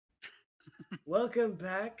Welcome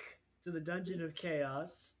back to the Dungeon of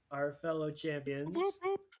Chaos, our fellow champions. Boop,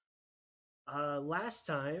 boop. Last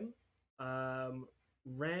time,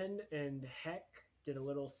 Ren and Heck did a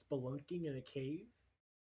little spelunking in a cave.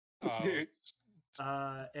 And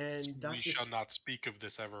We shall not speak of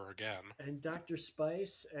this ever again. And Dr.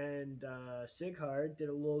 Spice and Sighard did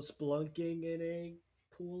a little spelunking in a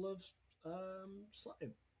pool of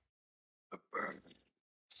slime.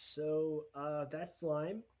 So that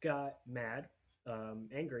slime got mad,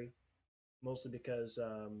 angry, mostly because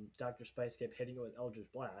Dr. Spice kept hitting it with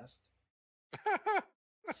Eldritch Blast.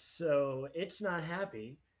 So it's not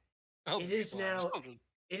happy. It is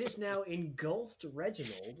now engulfed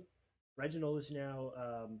Reginald. Reginald is now,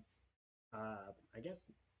 I guess,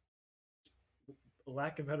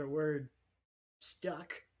 lack of a better word,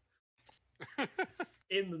 stuck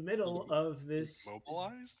in the middle of this.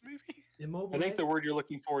 Immobilized, maybe? Immobilized? I think the word you're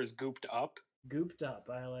looking for is gooped up. Gooped up.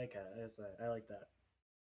 I like it. I like that.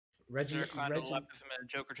 Is there a clown to the left of him and a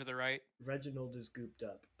Joker to the right? Reginald is gooped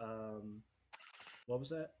up. What was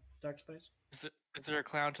that, Dr. Spice? Is there a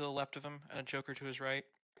clown to the left of him and a Joker to his right?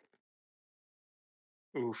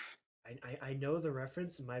 Oof. I know the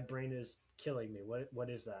reference. My brain is killing me. What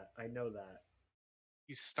is that? I know that.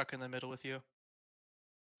 He's stuck in the middle with you.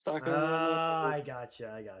 I gotcha.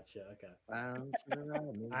 Okay.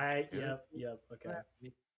 Yep. Okay.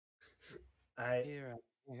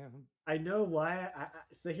 I know why.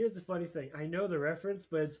 So here's the funny thing. I know the reference,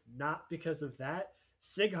 but it's not because of that.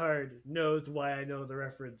 Sighard knows why I know the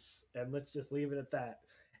reference, and let's just leave it at that.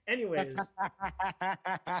 Anyways,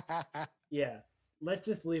 yeah, let's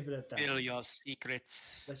just leave it at that. Spill your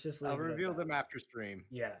secrets. Let's just leave I'll it reveal at them that. after stream.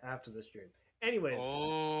 Yeah, after the stream. Anyways.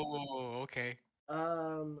 Oh, okay.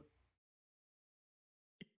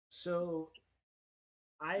 So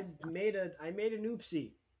I made an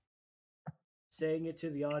oopsie. Saying it to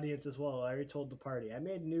the audience as well. I already told the party. I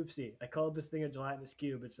made an oopsie. I called this thing a gelatinous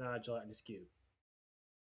cube. It's not a gelatinous cube.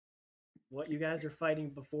 What you guys are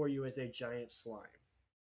fighting before you is a giant slime.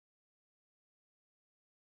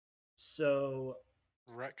 So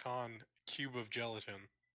retcon cube of gelatin.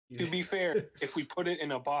 To be fair, if we put it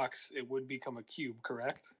in a box, it would become a cube,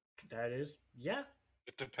 correct? That is, yeah.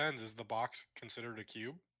 It depends. Is the box considered a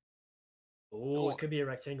cube? Oh, it could be a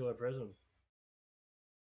rectangular prism.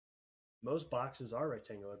 Most boxes are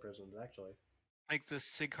rectangular prisms, actually. Like the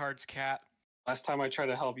Sighard's cat. Last time I tried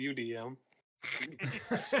to help you, DM.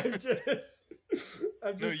 I'm just...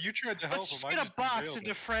 No, you tried to help Let's just him. get a box and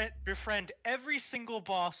befriend every single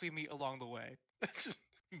boss we meet along the way.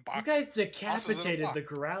 You guys decapitated the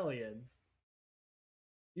Growlian.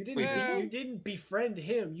 You didn't befriend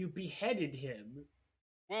him. You beheaded him.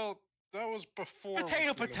 Well, that was before.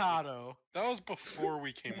 Potato. That was before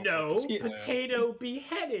we came up No, with this plan. Potato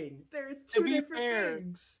beheading. They're two different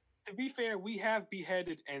things. To be fair, we have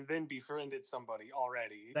beheaded and then befriended somebody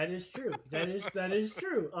already. That is true. That is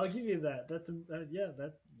true. I'll give you that. That's that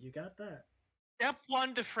you got that. Step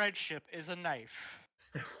 1 to friendship is a knife.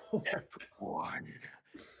 Step 1,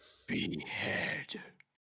 behead.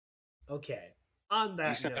 Okay. On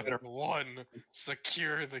that note, 1,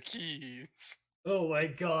 secure the keys. Oh my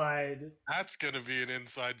god. That's gonna be an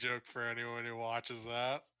inside joke for anyone who watches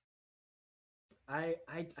that. I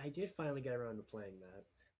did finally get around to playing that.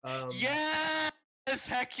 Yes!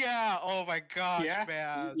 Heck yeah! Oh my gosh,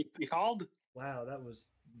 man. You called? Wow, that was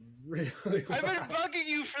really I've been bugging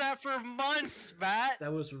you for that for months, Matt!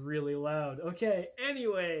 That was really loud. Okay,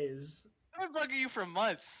 anyways. I've been bugging you for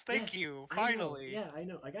months. Thank you. Finally. Yeah, I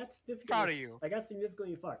know. I got significantly Proud of you. I got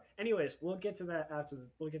significantly far. Anyways, we'll get to that after.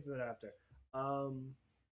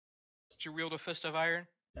 Did you wield a fist of iron?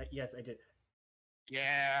 Yes, I did.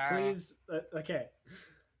 Yeah. Please. Okay.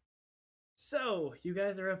 So you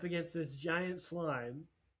guys are up against this giant slime.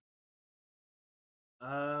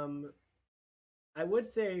 I would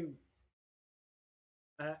say.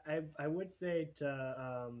 I would say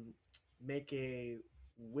to make a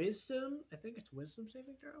wisdom. I think it's wisdom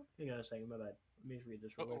saving throw. Hang on a second. My bad. Let me just read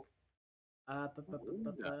this real quick.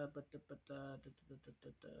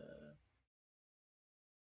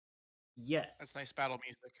 Yes. That's nice battle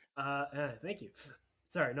music. Thank you.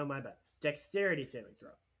 Sorry, no, my bad. Dexterity saving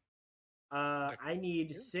throw. I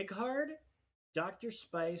need Sighard, Dr.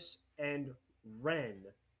 Spice, and Ren.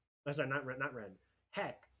 Oh, sorry, not Ren.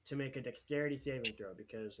 Heck, to make a dexterity saving throw,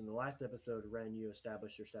 because in the last episode, Ren, you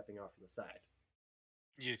established you're stepping off to the side.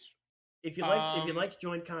 Yes. If you'd like to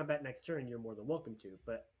join combat next turn, you're more than welcome to.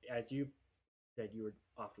 But as you said, you were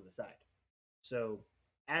off to the side. So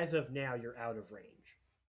as of now, you're out of range.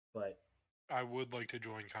 But I would like to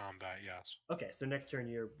join combat. Yes. Okay, so next turn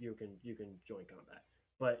you can join combat.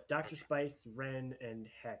 But Dr. Spice, Ren, and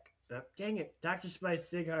Heck. Dang it. Dr. Spice,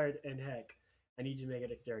 Sighard, and Heck. I need you to make a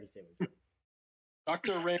dexterity saving throw.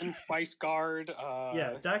 Dr. Ren, Spice Guard.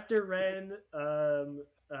 Yeah, Dr. Ren,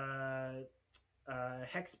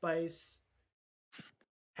 Heck Spice.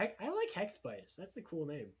 Heck, I like Heck Spice. That's a cool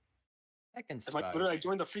name. I can What did I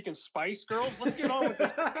join the freaking Spice Girls? Let's get on with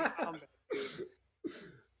this freaking combat.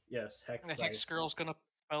 Yes, Heck The Spice. Hex Girl's gonna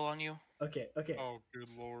spell on you. Okay. Oh, good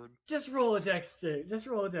lord. Just roll a dex save. Just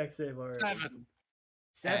roll a dex save already. 7.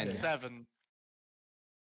 7. 7.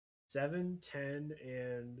 7, 10,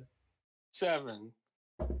 and 7.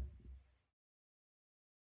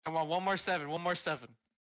 Come on, one more 7. One more 7.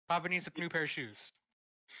 Papa needs a new pair of shoes.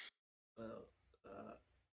 well,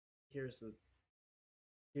 here's the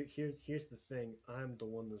here's the thing. I'm the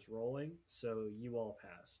one that's rolling, so you all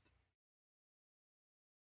passed.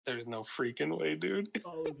 There's no freaking way, dude.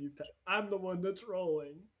 All of you passed. I'm the one that's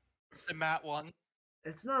rolling. The Matt one.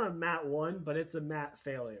 It's not a Matt 1, but it's a Matt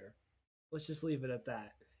failure. Let's just leave it at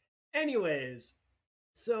that. Anyways,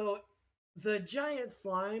 so the giant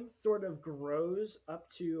slime sort of grows up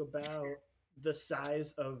to about the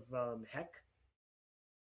size of Heck.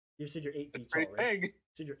 You said you're 8 feet tall, Pretty right? big.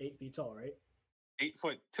 You said you're 8 feet tall, right?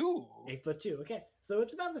 8'2". 8'2". Okay, so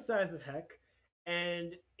it's about the size of Heck,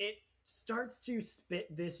 and it starts to spit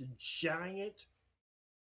this giant,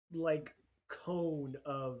 like, cone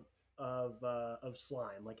of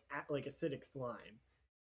slime, like acidic slime.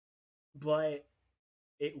 But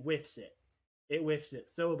it whiffs it. It whiffs it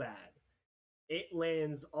so bad. It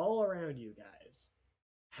lands all around you guys.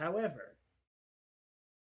 However,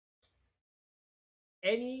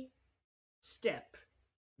 any step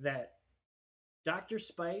that Dr.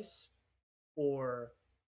 Spice or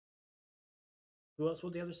who else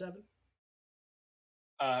rolled the other 7?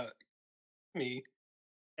 Me.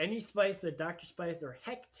 Any spice that Dr. Spice or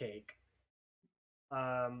Heck take,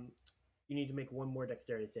 you need to make one more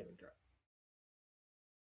dexterity saving throw.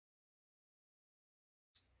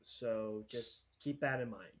 So just keep that in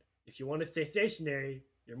mind. If you want to stay stationary,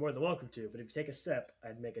 you're more than welcome to, but if you take a step,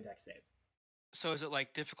 I'd make a dex save. So is it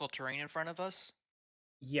like difficult terrain in front of us?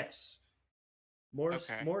 Yes.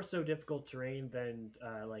 Okay. More so difficult terrain than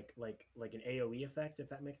like an AoE effect, if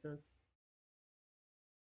that makes sense.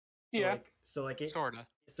 So Yeah. It Sorta.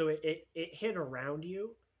 so it hit around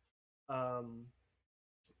you,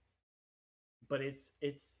 but it's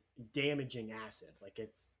damaging acid. Like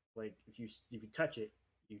it's like if you touch it,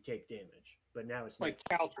 you take damage. But now it's Like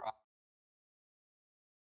not. Caltrop.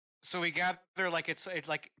 So we gather like it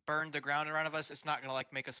like burned the ground around of us. It's not gonna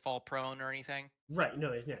like make us fall prone or anything. Right?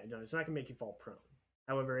 No, it's not gonna make you fall prone.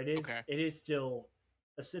 However, it is still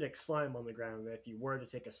acidic slime on the ground. That if you were to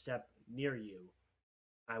take a step near you,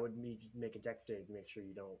 I would need you to make a dex save to make sure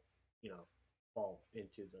you don't, fall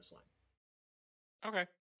into the slime. Okay.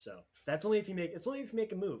 So that's only if you make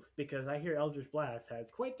a move, because I hear Eldritch Blast has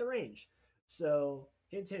quite the range. So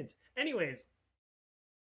hint, hint. Anyways,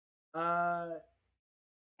 I'm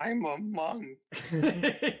a monk.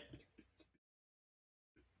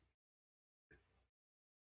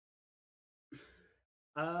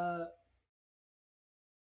 I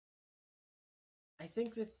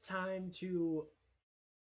think it's time to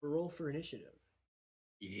roll for initiative.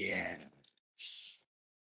 Yeah.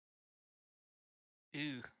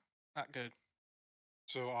 Ew. Not good.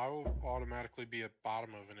 So I will automatically be at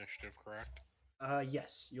bottom of initiative, correct?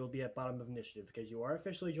 Yes, you'll be at bottom of initiative because you are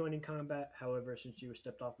officially joining combat. However, since you were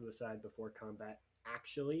stepped off to the side before combat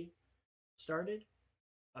actually started,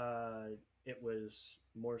 it was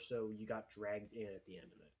more so you got dragged in at the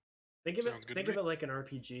end of it. Think of it like an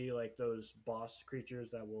RPG, like those boss creatures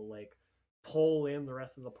that will like pull in the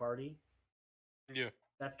rest of the party. Yeah.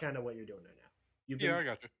 That's kind of what you're doing right now. I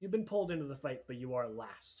got you. You've been pulled into the fight, but you are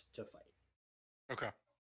last to fight. Okay.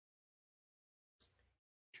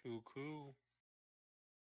 Cool.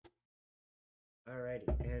 Alrighty,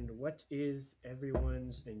 and what is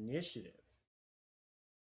everyone's initiative?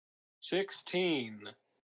 16.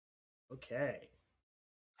 Okay.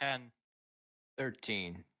 10.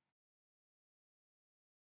 13.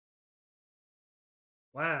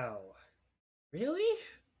 Wow. Really?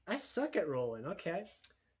 I suck at rolling. Okay.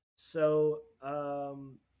 So,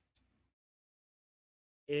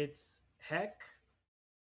 it's Heck,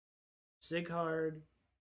 Sighard,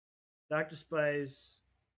 Dr. Spice,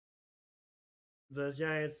 the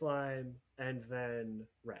giant slime, and then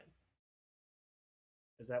Ren.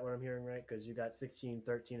 Is that what I'm hearing right? Because you got 16,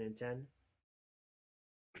 13, and 10?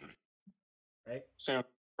 Right? Sounds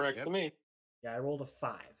correct Yep. to me. Yeah, I rolled a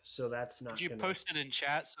 5, so that's not Could you gonna... post it in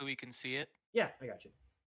chat so we can see it? Yeah, I got you.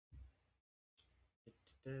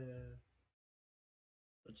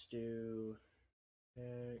 Let's do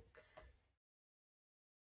Heck.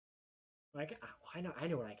 I can. I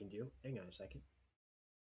know what I can do. Hang on a second.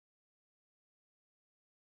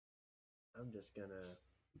 I'm just gonna.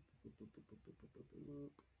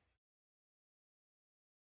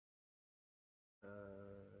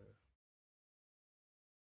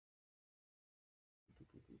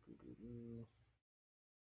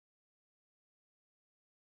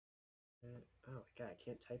 Oh my god, I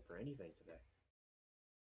can't type for anything today.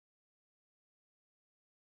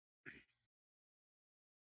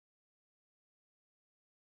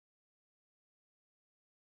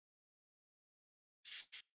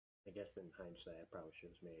 I guess in hindsight, I probably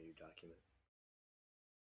should have made a new document.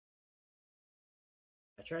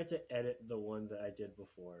 I tried to edit the one that I did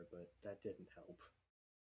before, but that didn't help.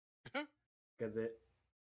 Because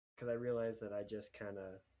I realized that I just kind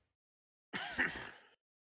of.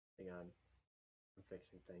 Hang on, I'm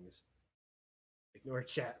fixing things. Ignore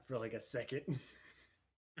chat for like a second.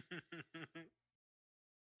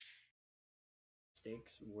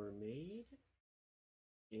 Mistakes were made,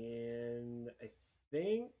 and I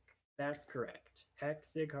think that's correct. Heck,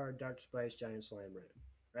 Sighard, Dark Spice, Giant Slime, Ren,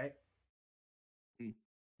 right?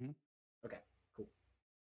 Mm-hmm. Okay, cool.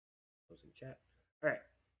 Closing chat. All right.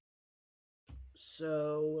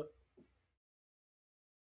 So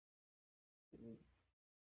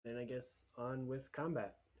then I guess on with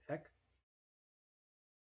combat. Heck.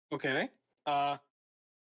 Okay.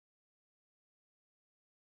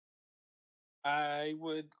 I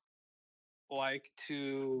would like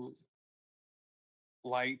to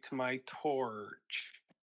light my torch.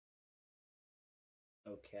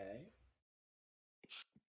 Okay.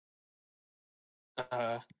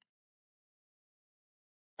 All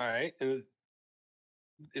right.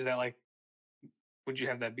 Is that like? Would you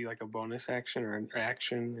have that be like a bonus action or an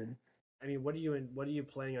action? I mean, what are you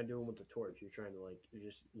planning on doing with the torch? You're trying to you're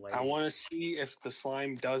just light. I want to see if the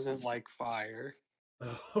slime doesn't like fire.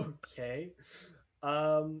 Okay.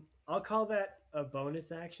 I'll call that a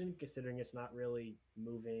bonus action, considering it's not really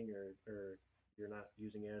moving or you're not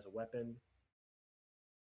using it as a weapon.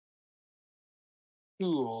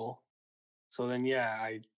 Cool. So then, yeah,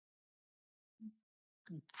 I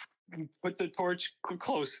put the torch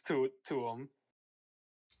close to him.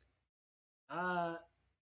 I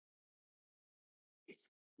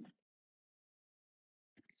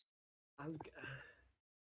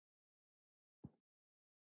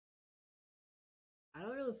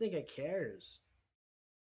don't really think it cares.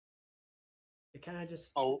 It kind of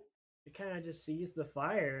just sees the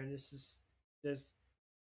fire and it's just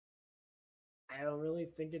I don't really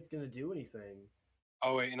think it's gonna do anything.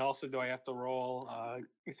 Oh wait, and also do I have to roll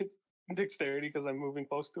dexterity because I'm moving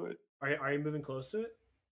close to it? Are you moving close to it?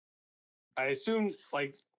 I assume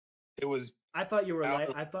like it was. I thought you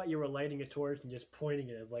were lighting a torch and just pointing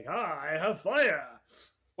it like, I have fire.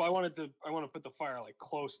 Well, I want to put the fire like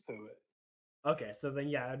close to it. Okay, so then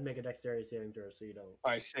yeah, I'd make a dexterity saving throw so you don't.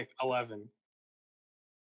 All right, sick. 11.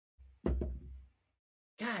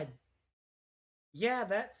 God. Yeah,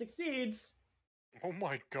 that succeeds. Oh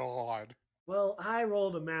my god. Well, I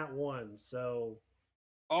rolled a mat 1, so.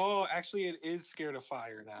 Oh, actually, it is scared of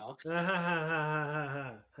fire now.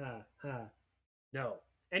 No.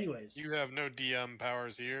 Anyways, you have no DM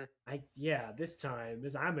powers here. This time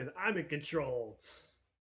I'm in control.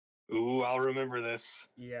 Ooh, I'll remember this.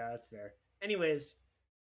 Yeah, that's fair. Anyways,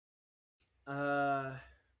 but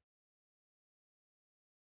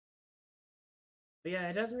yeah,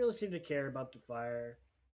 it doesn't really seem to care about the fire.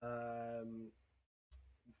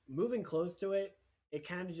 Moving close to it, it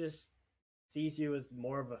kind of just sees you as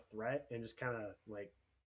more of a threat and just kind of like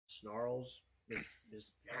snarls,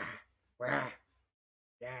 just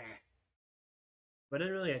yeah. But it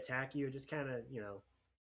didn't really attack you. It just kind of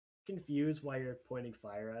confused why you're pointing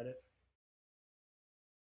fire at it.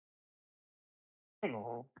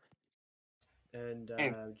 Oh. And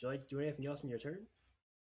would you like to do anything else in your turn?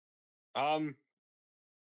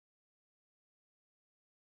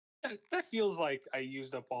 That feels like I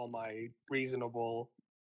used up all my reasonable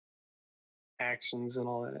actions and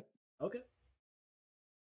all that. Okay.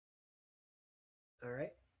 All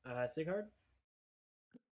right. Sighard?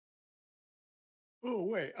 Oh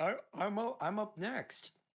wait, I'm up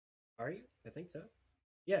next. Are you? I think so.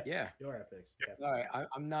 Yeah. Yeah. You are up next. Okay. All right.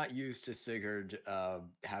 I'm not used to Sighard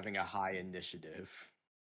having a high initiative.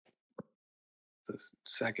 The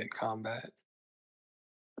second combat.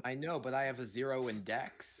 I know, but I have a 0 in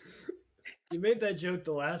Dex. You made that joke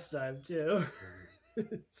the last time too.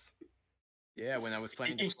 Yeah, when I was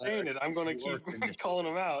playing. You keep saying it. I'm gonna keep calling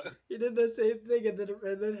him out. You did the same thing, and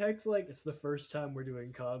then Heck's like, "It's the first time we're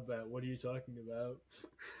doing combat. What are you talking about?"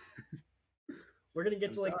 We're gonna get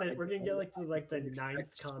I'm to like sorry, the we're gonna get like to like the didn't ninth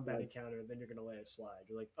expect combat one. encounter, and then you're gonna let it slide.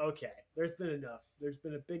 You're like, okay, there's been enough. There's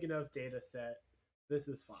been a big enough data set. This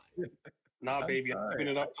is fine. Nah, I'm baby, I'm keeping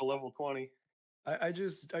sorry. it up to level 20. I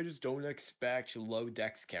just don't expect low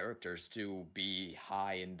dex characters to be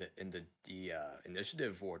high in the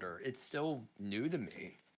initiative order. It's still new to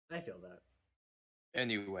me. I feel that.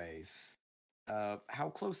 Anyways, how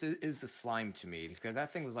close is the slime to me? Because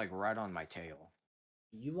that thing was like right on my tail.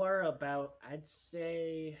 You are about, I'd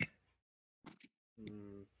say,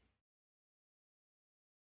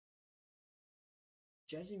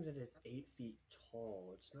 judging that it's 8 feet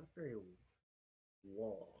tall, it's not very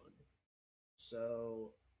long.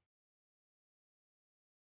 So,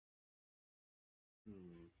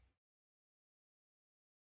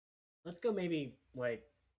 let's go maybe like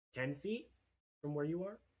 10 feet from where you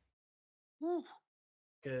are.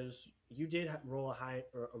 Because you did roll a high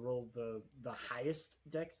or roll the highest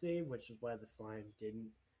dex save, which is why the slime didn't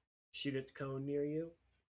shoot its cone near you.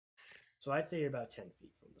 So I'd say you're about 10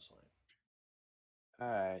 feet from the slime.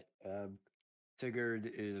 Alright. Sigurd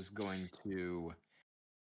is going to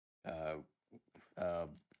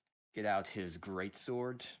get out his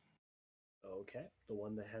greatsword. Okay, the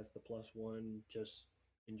one that has the +1 just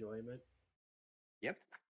enjoyment. Yep.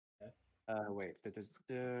 Okay. Wait, that is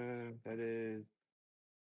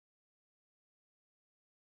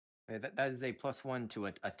that is a +1 to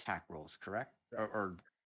attack rolls, correct? Right. Or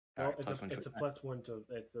Well, alright, it's +1 to a attack. +1 to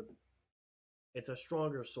it's a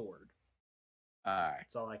stronger sword. Alright.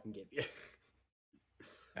 That's all I can give you.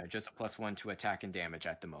 Just a +1 to attack and damage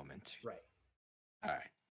at the moment. Right.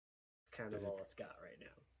 Alright. Kind of all it's got right now.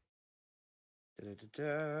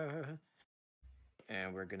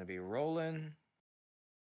 And we're gonna be rolling.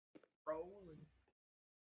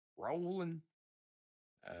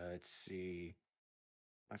 Let's see.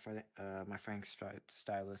 My Frank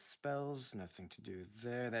Stylus spells, nothing to do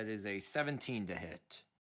there. That is a 17 to hit.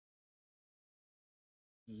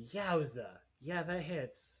 Yowza. Yeah, that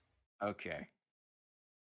hits. Okay.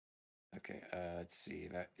 Okay, let's see.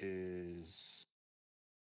 That is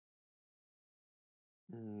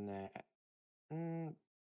nah,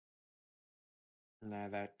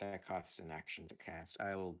 that costs an action to cast.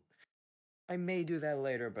 I may do that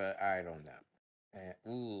later, but I don't know.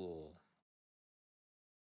 Ooh.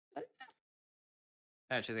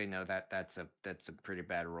 Actually, no. That's a pretty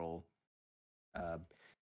bad roll.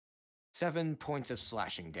 7 points of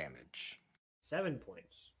slashing damage. 7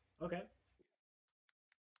 points. Okay.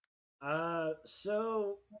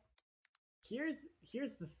 So here's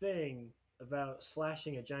the thing about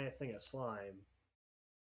slashing a giant thing of slime.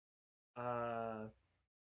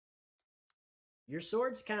 Your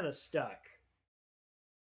sword's kind of stuck.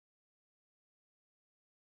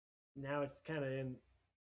 Now it's kind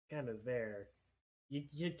of there.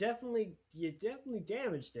 You definitely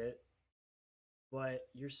damaged it, but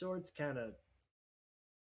your sword's kind of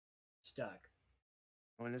stuck.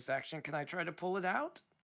 Bonus action, can I try to pull it out?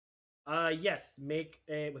 Yes. Make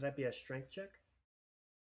a. Would that be a strength check?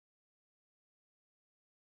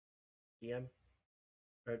 DM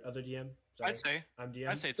or other DM? Sorry. I'd say. I'm DM.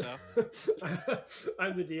 I'd say so.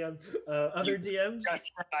 I'm the DM. Other DMs.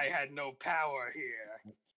 Just said I had no power here.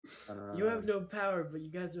 You have no power, but you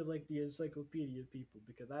guys are like the encyclopedia people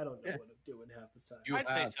because I don't know what I'm doing half the time. You I'd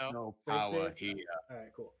say have so. no Strength power save? here. All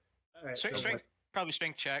right, cool. All right, Strength, probably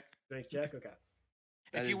strength check. strength check. Okay.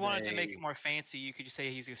 That If you is wanted to make a- it more fancy, you could just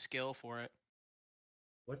say he's a skill for it.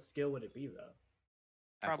 What skill would it be though?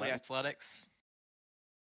 Probably Athletic? athletics.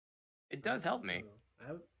 It does help me I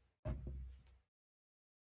don't know.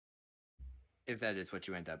 if that is what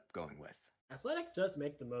you end up going with. Athletics does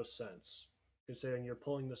make the most sense considering you're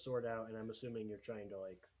pulling the sword out, and I'm assuming you're trying to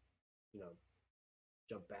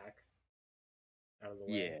jump back out of the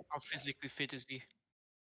way. Yeah. How physically fit is he?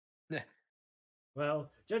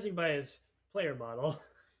 Well, judging by his player model,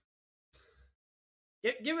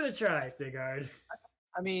 give it a try, Sigurd.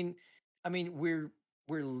 I mean, we're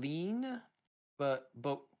lean, but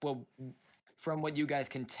well, from what you guys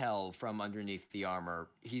can tell from underneath the armor,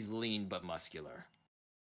 he's lean but muscular,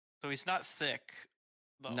 So he's not thick,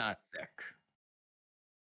 though. not thick.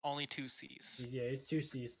 Only 2 C's. Yeah, he's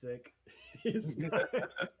 2C sick. He's not.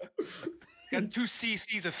 Got 2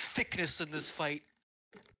 cc's of thickness in this fight.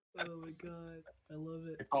 Oh my god, I love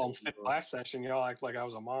it. I called him fit last session. Y'all act like I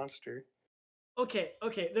was a monster. Okay,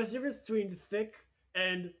 there's a difference between thick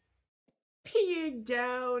and peeing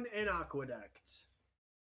down an aqueduct.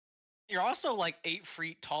 You're also like 8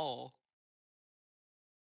 feet tall.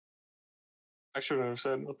 I shouldn't have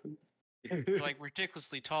said nothing. You're like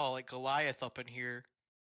ridiculously tall, like Goliath up in here.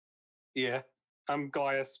 Yeah, I'm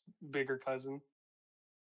Goliath's bigger cousin.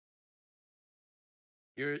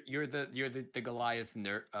 You're the Goliath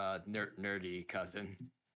nerdy cousin.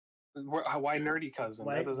 Why nerdy cousin?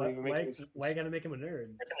 That doesn't even make any sense. Why you gotta make him a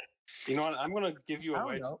nerd? You know what? I'm gonna give you a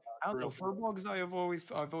wedge. I don't know. Furbolgs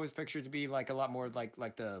I've always pictured to be like a lot more like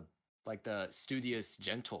the studious,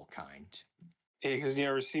 gentle kind. Hey, because you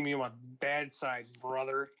never see me on my bad side,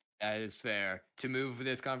 brother. That is fair. To move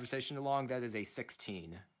this conversation along, that is a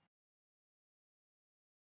 16.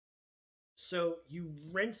 So you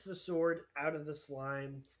rinse the sword out of the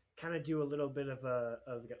slime, kind of do a little bit of a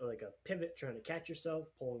pivot, trying to catch yourself,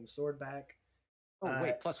 pulling the sword back. Oh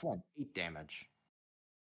wait, +1, 8 damage.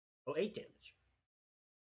 Oh, 8 damage.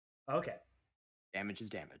 Okay. Damage is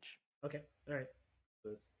damage. Okay. All right.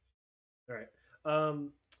 All right.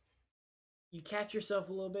 You catch yourself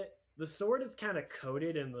a little bit. The sword is kind of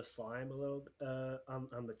coated in the slime a little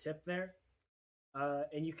on the tip there.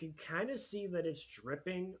 And you can kind of see that it's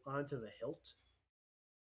dripping onto the hilt.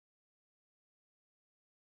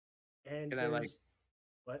 And Can I like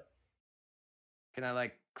what? Can I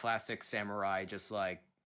like classic samurai just like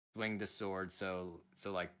swing the sword so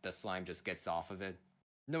like the slime just gets off of it?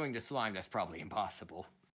 Knowing the slime, that's probably impossible.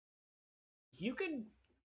 You can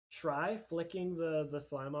try flicking the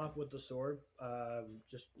slime off with the sword.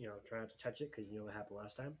 Just try not to touch it because you know what happened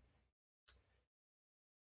last time.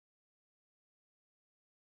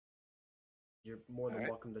 You're more than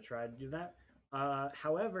welcome to try to do that.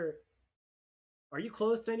 However, are you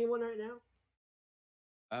close to anyone right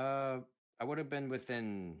now? I would have been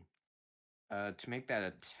within. To make that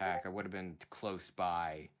attack, I would have been close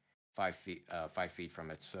by 5 feet. 5 feet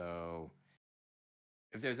from it. So,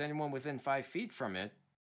 if there's anyone within 5 feet from it,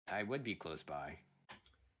 I would be close by.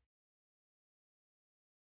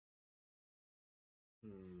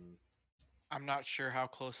 I'm not sure how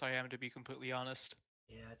close I am, to be completely honest.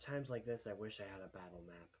 Yeah, at times like this, I wish I had a battle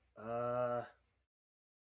map.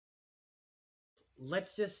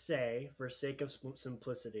 Let's just say, for sake of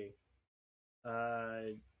simplicity,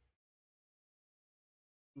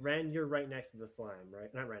 Ren, you're right next to the slime,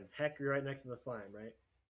 right? Not Ren. Heck, you're right next to the slime, right?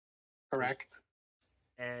 Correct.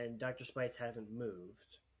 And Dr. Spice hasn't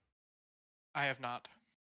moved. I have not.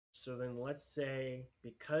 So then let's say,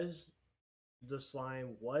 because the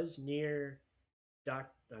slime was near Dr.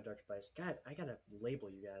 Spice. God, I gotta label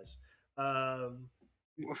you guys.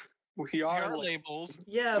 We are labeled.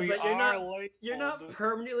 Yeah, but you're not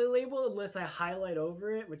permanently labeled unless I highlight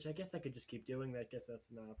over it, which I guess I could just keep doing that. I guess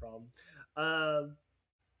that's not a problem.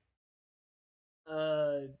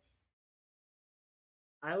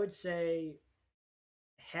 I would say,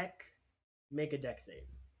 heck, make a dex save.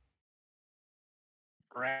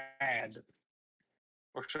 Rad.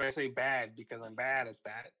 Or should I say bad, because I'm bad at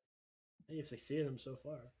that. You've succeeded them so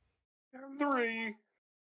far. 3.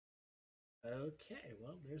 Okay,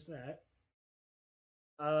 well, there's that.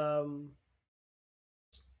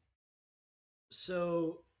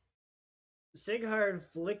 So Sighard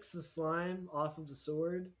flicks the slime off of the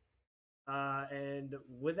sword, and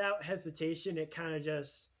without hesitation, it kind of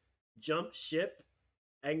just jumps ship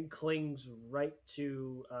and clings right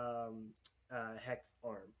to Heck's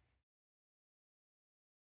arm.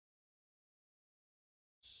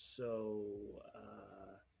 So,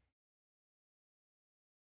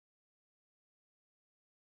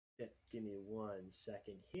 give me 1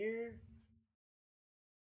 second here.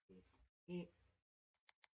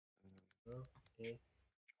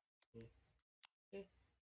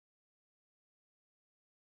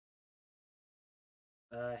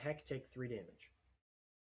 Heck takes 3 damage.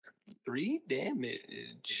 3 damage.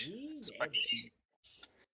 3 damage.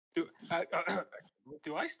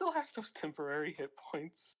 Do I still have those temporary hit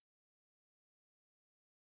points?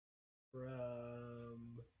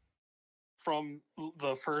 From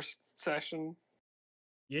the first session?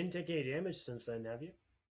 You didn't take any damage since then, have you?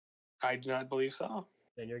 I do not believe so.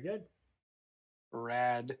 Then you're good.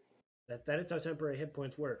 Rad. That is how temporary hit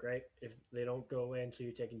points work, right? If they don't go away until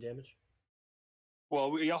you're taking damage. Well,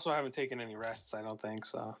 we also haven't taken any rests, I don't think,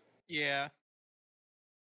 so. Yeah.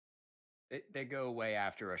 They go away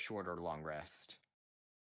after a short or long rest.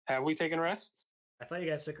 Have we taken rests? I thought you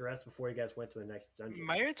guys took a rest before you guys went to the next dungeon.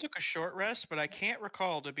 Maya took a short rest, but I can't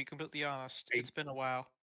recall, to be completely honest. It's been a while.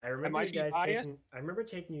 I remember you guys taking. I remember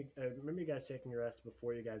you guys taking a rest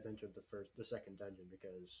before you guys entered the second dungeon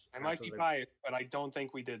because. I might be biased, but I don't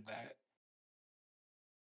think we did that.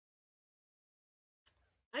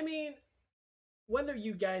 I mean, whether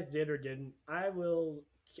you guys did or didn't, I will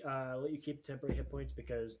let you keep temporary hit points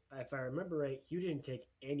because if I remember right, you didn't take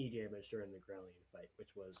any damage during the Grellian fight, which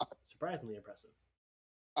was surprisingly impressive.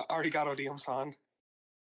 Arigato, Diom-san.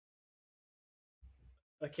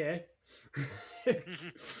 Okay.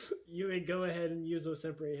 You would go ahead and use those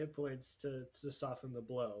temporary hit points to soften the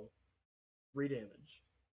blow. 3 damage.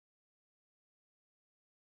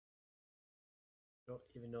 I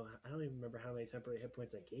don't even remember how many temporary hit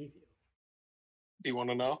points I gave you. Do you want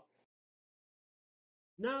to know?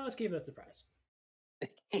 No, let's keep it a surprise.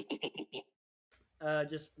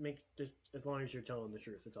 Just as long as you're telling the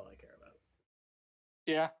truth, that's all I care about.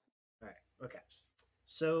 Yeah. All right. Okay.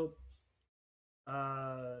 So,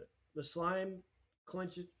 the slime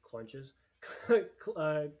clutches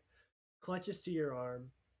to your arm.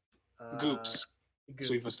 Goops.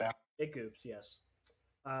 Sweep a staff. It goops. Yes.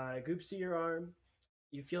 It goops to your arm.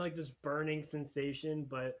 You feel like this burning sensation,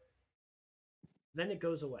 but then it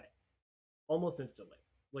goes away almost instantly.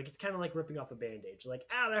 Like it's kind of like ripping off a bandage. Like,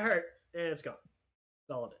 that hurt, and it's gone.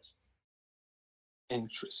 That's all it is.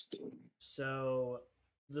 Interesting. So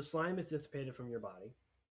the slime is dissipated from your body.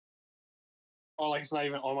 Oh, like it's not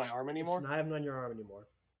even on my arm anymore? It's not even on your arm anymore.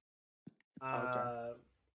 Okay.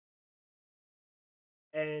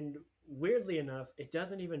 And weirdly enough, it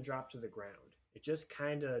doesn't even drop to the ground. It just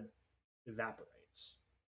kind of evaporates.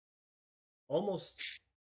 Almost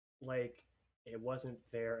like it wasn't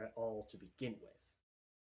there at all to begin with.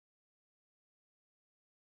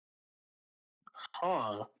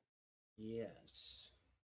 Huh. Yes.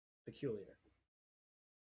 Peculiar.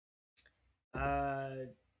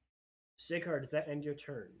 Sighard, does that end your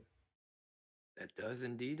turn? That does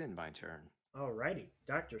indeed end my turn. Alrighty.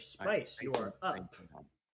 Dr. Spice, you are up.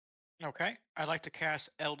 Okay. I'd like to cast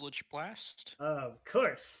Eldritch Blast. Of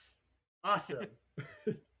course. Awesome.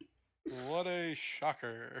 What a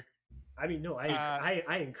shocker. I mean, no, I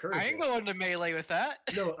encourage I ain't it. going to melee with that.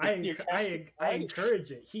 No, I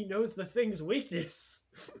encourage it. He knows the thing's weakness.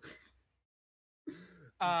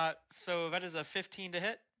 So that is a 15 to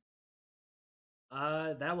hit.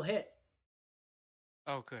 That will hit.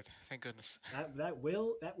 Oh, good. Thank goodness. That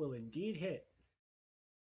will indeed hit.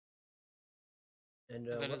 And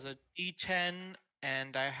That is a D10,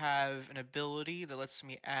 and I have an ability that lets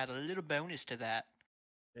me add a little bonus to that.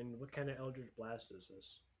 And what kind of Eldritch Blast is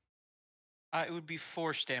this? It would be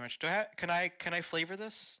force damage. Can I flavor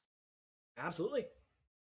this? Absolutely.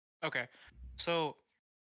 Okay. So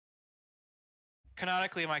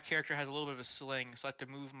canonically, my character has a little bit of a sling, so I have to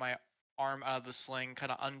move my arm out of the sling,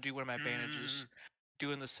 kind of undo one of my bandages,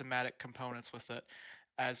 doing the somatic components with it,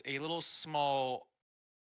 as a little small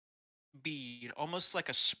bead, almost like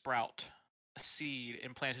a sprout, a seed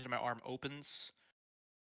implanted in my arm opens.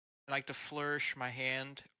 I like to flourish my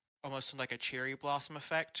hand, almost like a cherry blossom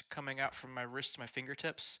effect, coming out from my wrist to my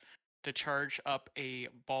fingertips, to charge up a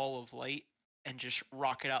ball of light and just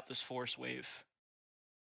rocket out this force wave.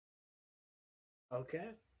 Okay.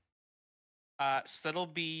 So that'll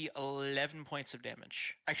be 11 points of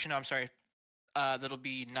damage. Actually, no, I'm sorry. That'll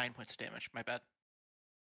be 9 points of damage. My bad.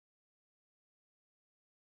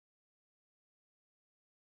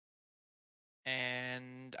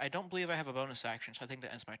 And I don't believe I have a bonus action, so I think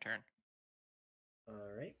that ends my turn. All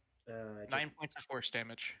right. 9 points of force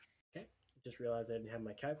damage. Okay. Just realized I didn't have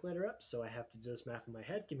my calculator up, so I have to do this math in my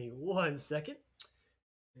head. Give me 1 second.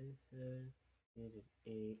 And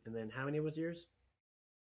then how many was yours?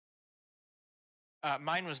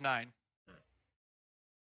 Mine was 9.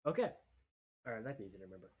 Okay. All right, that's easy to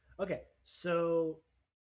remember. Okay, so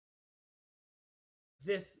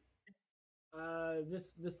this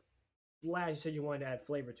blast, you said you wanted to add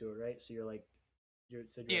flavor to it, right? So you're like,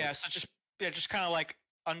 Yeah, so just kind of like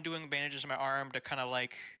undoing bandages on my arm to kind of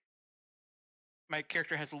like. My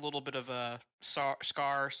character has a little bit of a scar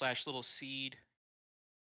 / little seed.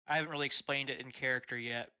 I haven't really explained it in character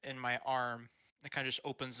yet. In my arm, it kind of just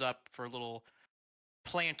opens up for a little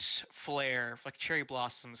plant flare, like cherry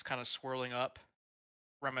blossoms, kind of swirling up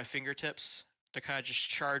around my fingertips to kind of just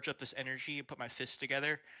charge up this energy and put my fists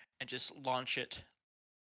together and just launch it.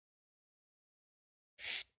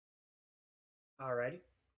 Alrighty.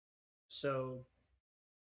 So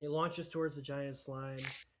it launches towards the giant slime.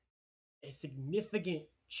 A significant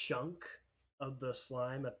chunk of the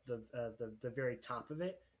slime at the very top of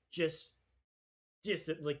it just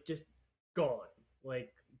gone.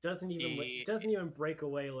 Like doesn't even break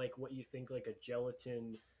away like what you think like a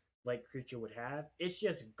gelatin like creature would have. It's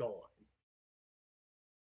just gone.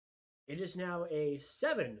 It is now a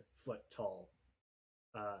 7-foot tall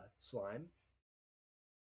slime.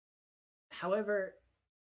 However,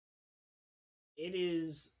 it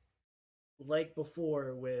is like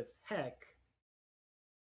before with Heck.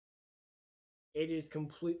 It is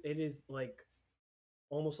complete. It is like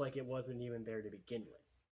almost like it wasn't even there to begin with.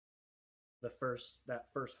 That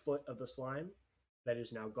first foot of the slime that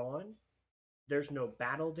is now gone there's no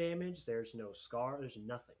battle damage, there's no scar, there's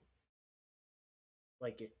nothing.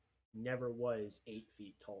 Like it never was 8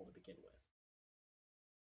 feet tall to begin with.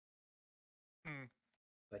 Hmm.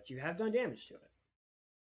 But you have done damage to it.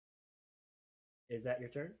 Is that your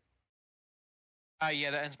turn?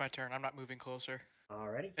 Yeah, that ends my turn. I'm not moving closer.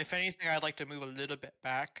 Alrighty. If anything, I'd like to move a little bit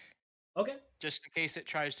back, Okay. just in case it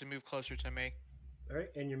tries to move closer to me. Alright,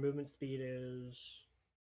 and your movement speed is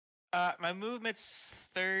My movement's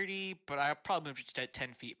 30, but I'll probably move just at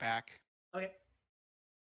 10 feet back. okay.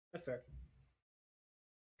 That's fair.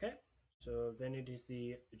 Okay. So then it is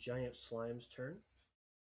the giant slime's turn.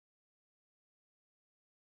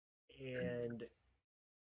 And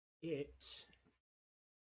it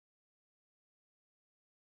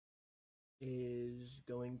is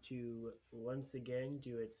going to once again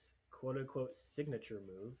do its quote unquote signature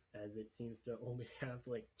move, as it seems to only have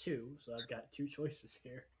like 2, so I've got 2 choices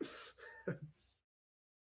here.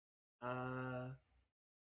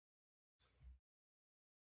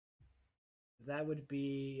 That would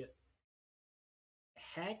be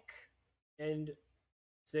Heck and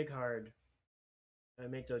Sighard.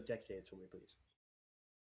 Make those dex saves for me, please.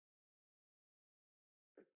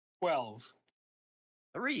 12.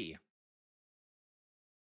 3.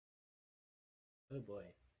 Oh boy.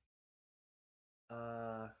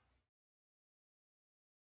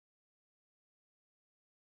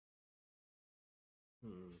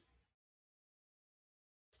 Hmm.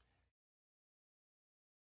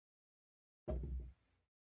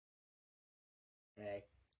 Okay.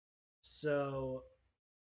 So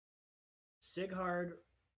Sighard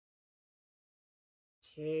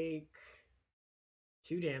take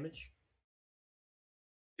 2 damage.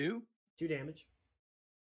 2. 2 damage.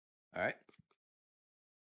 All right.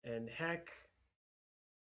 And Heck.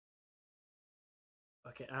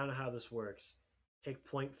 Okay, I don't know how this works. Take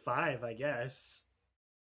 0.5, I guess.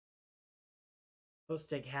 Supposed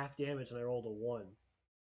to take half damage and I rolled a 1.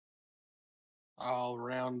 I'll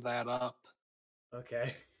round that up.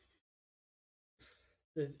 Okay.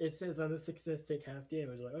 It says on a success take half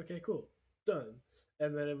damage. Like, okay, cool. Done.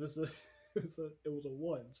 And then it was a it was a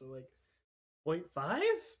 1, so like 0.5?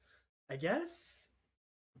 I guess?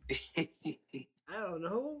 I don't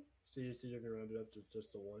know. So you're gonna round it up to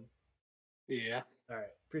just a 1. Yeah. Alright,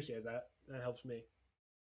 appreciate that. That helps me.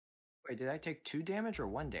 Wait, did I take 2 damage or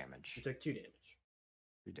 1 damage? You took 2 damage.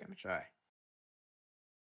 2 damage. All right.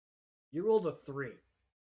 You rolled a 3.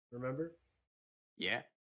 Remember? Yeah.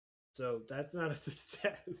 So that's not a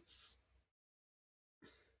success.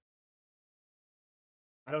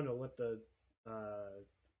 I don't know what the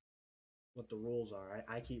rules are.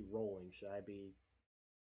 I keep rolling. Should I be?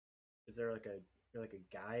 Is there like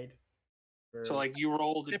a guide? So like you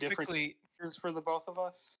rolled the different Typically, numbers for the both of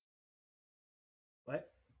us? what?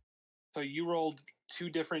 So you rolled 2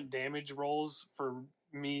 different damage rolls for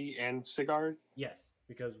me and Sighard? Yes,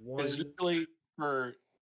 because Because one. usually for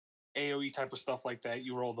AoE type of stuff like that,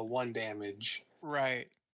 you roll the 1 damage. right.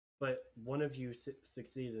 But one of you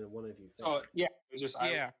succeeded and one of you Oh failed. yeah, it was just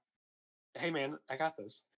Yeah. hey man, I got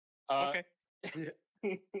this. Okay.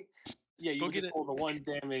 Yeah, you Go would get just it. roll the 1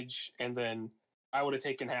 damage, and then I would have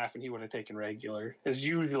taken half, and he would have taken regular. Is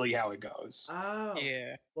usually how it goes. Oh.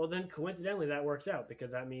 Yeah. Well, then coincidentally that works out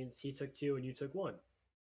because that means he took 2 and you took 1.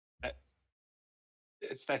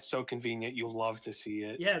 That's so convenient. You'll love to see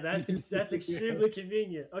it. Yeah, that's extremely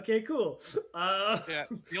convenient. Okay, cool. Yeah.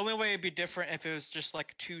 The only way it'd be different if it was just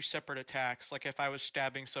like 2 separate attacks, like if I was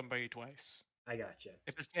stabbing somebody twice. I gotcha.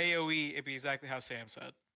 If it's AoE, it'd be exactly how Sam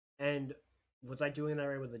said. And was I doing that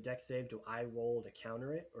right with a dex save? Do I roll to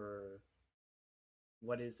counter it, or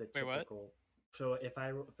what is a Wait, what? typical? So if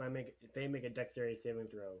they make a dexterity saving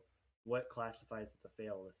throw, what classifies as a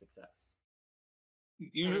fail or a success?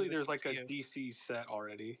 Usually the there's like a DC is. DC set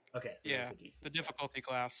already. Okay, so Yeah. there's a DC The set. difficulty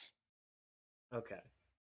class. Okay,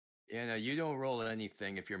 Yeah, no, you don't roll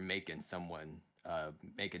anything if you're making someone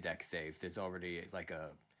make a deck save. There's already like a.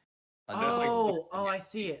 That's like- I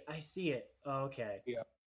see it. I see it. Oh, okay. Yeah.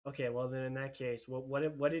 Okay, well then in that case, what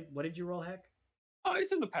did you roll, Heck? Oh,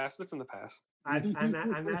 it's in the past. That's in the past. I'm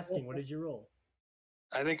asking, what did you roll?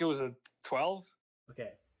 I think it was a 12.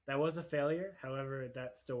 Okay, that was a failure. However,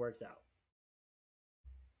 that still works out.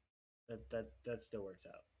 That still works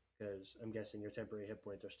out because I'm guessing your temporary hit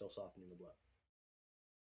points are still softening the blow.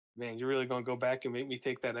 Man, you're really gonna go back and make me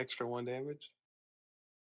take that extra 1 damage?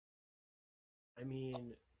 I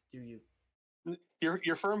mean, do you?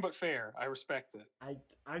 You're firm but fair. I respect it.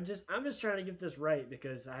 I'm just trying to get this right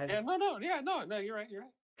because I Yeah, no, you're right. You're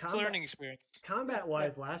right. It's a learning experience. Combat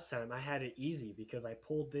wise, last time I had it easy because I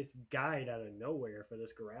pulled this guide out of nowhere for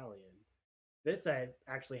this Goralian. This I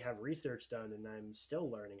actually have research done and I'm still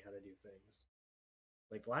learning how to do things.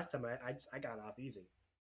 Like last time, I got off easy.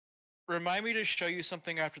 Remind me to show you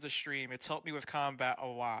something after the stream. It's helped me with combat a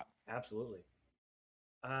lot. Absolutely.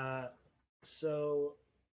 So,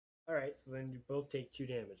 all right. So then you both take 2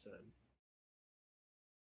 damage then.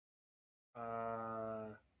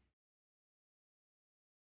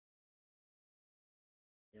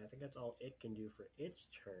 Yeah, I think that's all it can do for its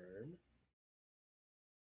turn.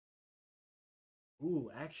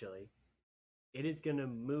 Ooh, actually, it is gonna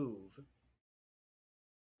move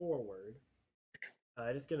forward.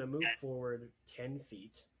 It is gonna move forward 10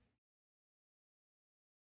 feet.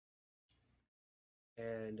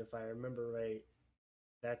 And if I remember right,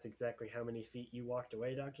 that's exactly how many feet you walked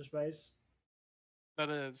away, Dr. Spice? That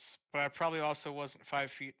is, but I probably also wasn't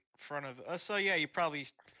 5 feet in front of. So yeah, you probably.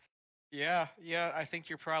 Yeah, I think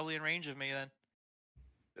you're probably in range of me then.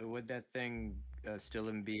 Would that thing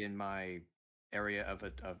still be in my area of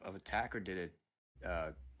attack, or did it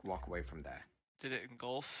walk away from that? Did it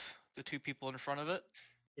engulf the 2 people in front of it?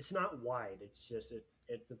 It's not wide. It's just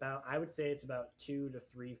it's about, I would say it's about 2 to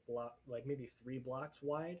 3 block, like maybe 3 blocks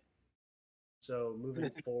wide. So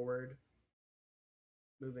moving forward,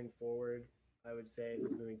 I would say if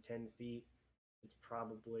it's moving 10 feet, it's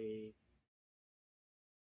probably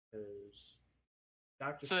because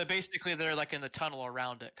Doctor. So basically, they're like in the tunnel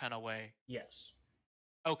around it, kind of way. Yes.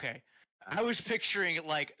 Okay. I was picturing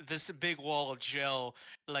like this big wall of gel,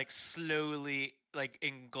 like slowly like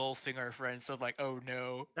engulfing our friends. So I'm like, oh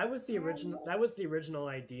no. That was the original. That was the original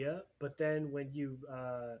idea. But then when you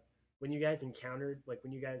guys encountered, like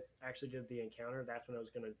when you guys actually did the encounter, that's when I was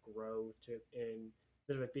gonna grow to,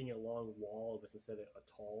 instead of it being a long wall, it was instead of a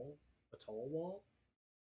tall wall.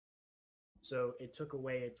 So it took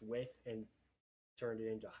away its width and turned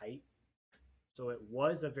it into height. So it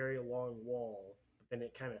was a very long wall, but then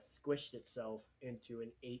it kind of squished itself into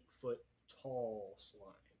an 8-foot tall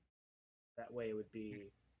slime. That way it would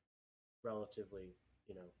be relatively,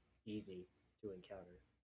 easy to encounter,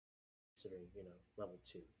 considering, level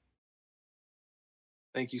 2.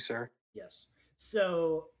 Thank you, sir. Yes.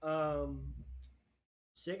 So,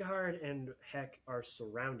 Sighard and Heck are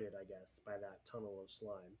surrounded, I guess, by that tunnel of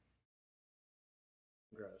slime.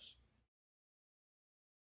 Gross.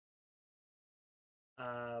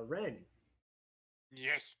 Ren,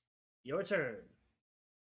 Yes. your turn.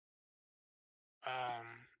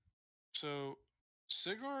 So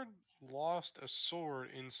Sigurd lost a sword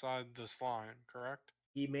inside the slime, correct?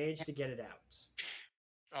 He managed to get it out.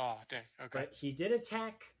 Oh, dang. Okay. But he did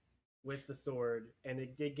attack with the sword, and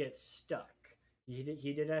it did get stuck. He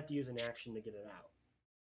did have to use an action to get it out.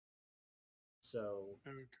 So,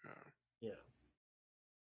 Okay.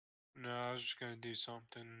 No, I was just gonna do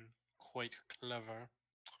something quite clever.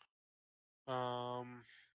 All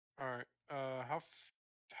right.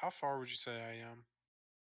 How far would you say I am?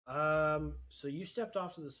 So you stepped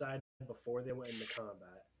off to the side before they went into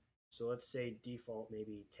combat. So let's say default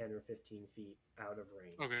maybe 10 or 15 feet out of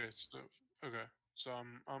range. Okay. So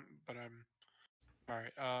I'm all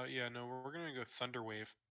right. Yeah, no, we're gonna go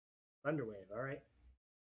Thunderwave. Thunderwave, all right.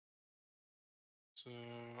 So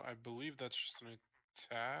I believe that's just an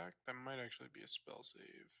attack. That might actually be a spell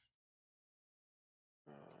save.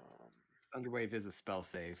 Thunderwave is a spell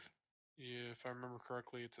save. Yeah, if I remember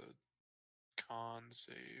correctly, it's a con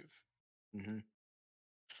save. Mm-hmm.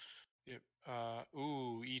 Yep.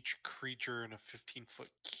 Each creature in a 15-foot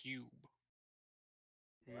cube.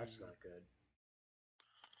 Well, that's not good.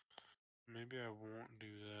 Maybe I won't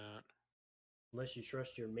do that. Unless you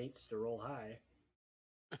trust your mates to roll high.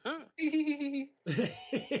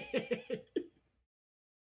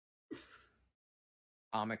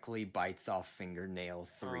 Comically bites off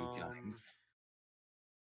fingernails 3 times.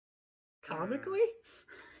 Comically?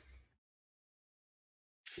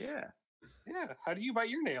 Yeah. Yeah. How do you bite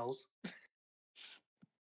your nails?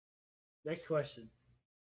 Next question.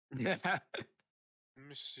 Yeah. Let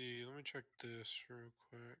me see. Let me check this real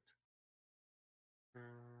quick.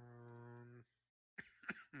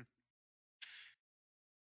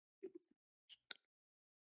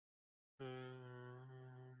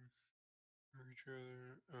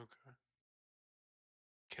 Okay.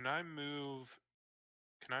 Can I move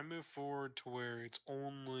forward to where it's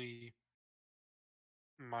only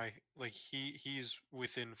my, like, he's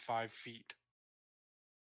within 5 feet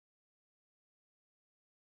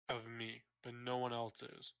of me, but no one else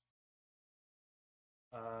is?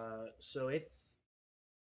 So it's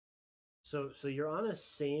so you're on a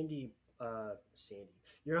sandy.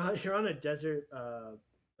 You're on a desert,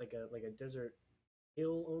 like a desert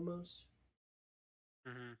hill almost.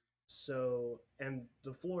 Mm-hmm. So, and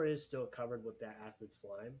the floor is still covered with that acid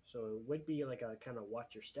slime, so it would be like a kind of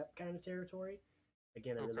watch your step kind of territory.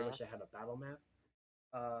 Again, I really Okay. wish I had a battle map.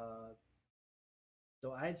 Uh,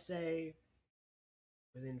 so I'd say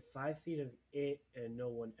within 5 feet of it and no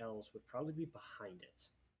one else would probably be behind it.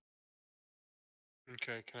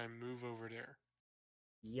 Okay, can I move over there?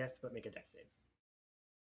 Yes, but make a dex save.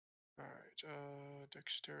 Alright,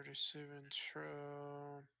 dexterity saving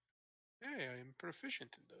throw. Hey, I am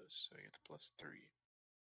proficient in those, so I get the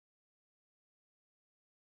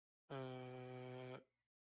 +3.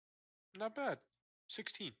 Not bad.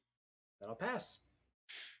 16. That'll pass.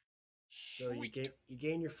 So Sweet. you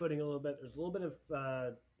gain your footing a little bit. There's a little bit of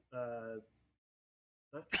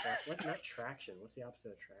not traction. What's the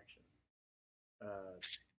opposite of traction?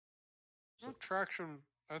 Well, traction.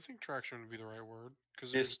 I think traction would be the right word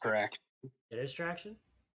because Distract. It is traction.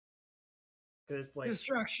 Because it's like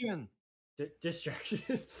Distraction. distraction.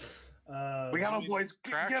 We got him, boys.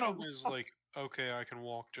 Traction Get him. is like okay, I can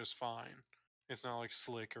walk just fine. It's not like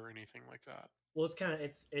slick or anything like that. Well, it's kind of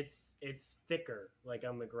it's thicker, like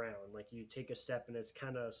on the ground. Like you take a step and it's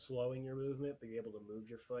kind of slowing your movement, but you're able to move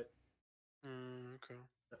your foot. Okay.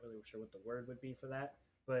 Not really sure what the word would be for that,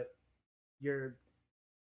 but you're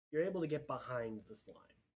able to get behind the slime.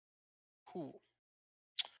 Cool.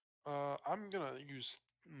 I'm gonna use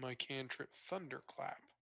my cantrip Thunderclap.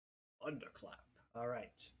 Thunderclap. All right,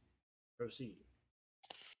 proceed.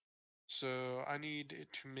 So I need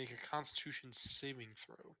it to make a Constitution saving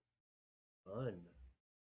throw. Fun.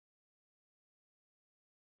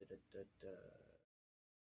 Da-da-da-da.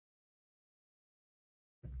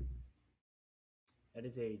 That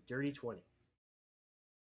is a dirty 20.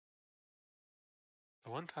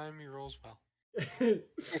 The one time he rolls well.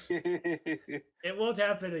 It won't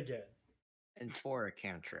happen again. And for a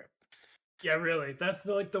cantrip. Yeah, really. That's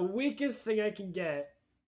like the weakest thing I can get.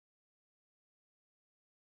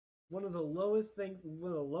 One of the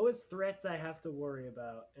lowest threats I have to worry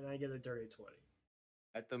about, and I get a dirty 20.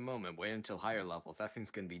 At the moment, wait until higher levels. That thing's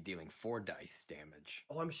going to be dealing 4 dice damage.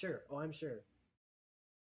 Oh, I'm sure.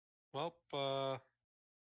 Well,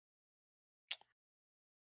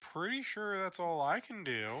 pretty sure that's all I can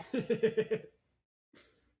do.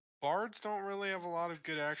 Bards don't really have a lot of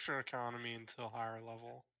good action economy until higher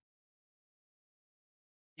level.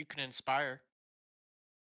 You can inspire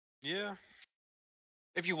Yeah,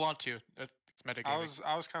 if you want to. It's metagaming.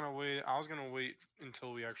 I was kind of wait. I was gonna wait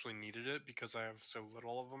until we actually needed it because I have so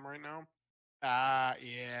little of them right now.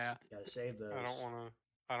 Yeah. Gotta save those. I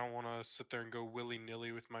don't want to sit there and go willy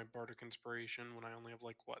nilly with my bardic inspiration when I only have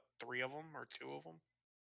like what 3 of them or 2 of them.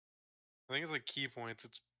 I think it's like key points.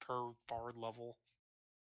 It's per bard level.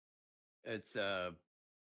 It's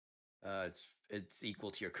it's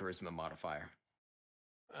equal to your charisma modifier.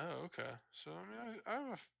 Oh, okay. So I mean, I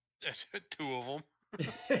have 2 of them.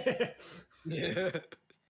 Yeah.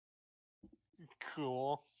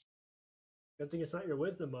 Cool. Good thing it's not your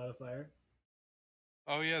wisdom modifier.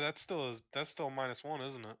 Oh yeah, that's still -1,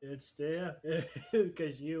 isn't it? It's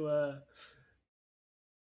because you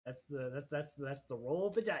that's the roll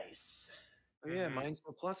of the dice. Oh, yeah, Mhm. mine's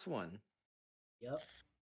the +1. Yep.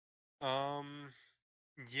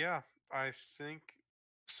 Yeah, I think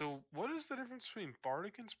so. What is the difference between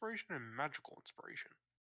bardic inspiration and magical inspiration?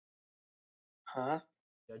 Huh?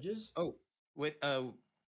 Judges? Oh, with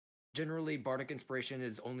generally bardic inspiration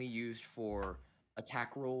is only used for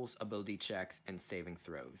attack rolls, ability checks, and saving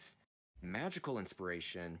throws. Magical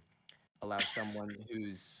inspiration allows someone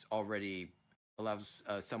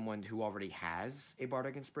someone who already has a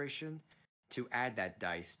bardic inspiration to add that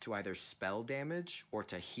dice to either spell damage or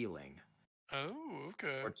to healing Oh,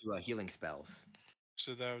 okay. or to healing spells.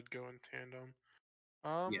 So that would go in tandem.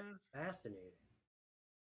 Fascinating.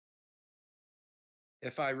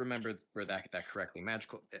 If I remember for that correctly,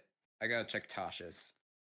 magical. I gotta check Tasha's.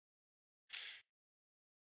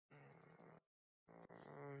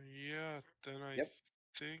 Yeah. Then I Yep.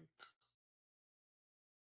 think.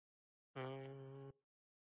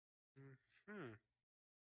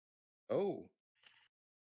 Oh.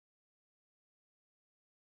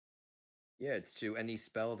 Yeah, it's to any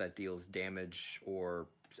spell that deals damage or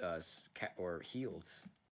heals.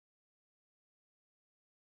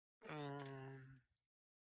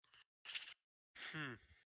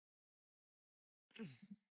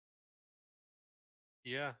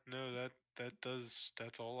 Yeah. No.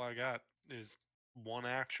 That's all I got is one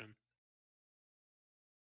action.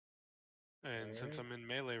 And since I'm in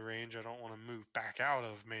melee range, I don't want to move back out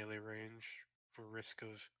of melee range for risk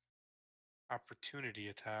of opportunity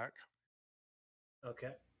attack.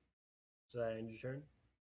 Okay. So that end your turn?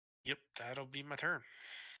 Yep, that'll be my turn.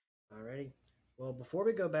 Alrighty. Well, before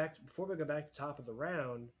we go back to top of the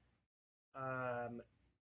round, I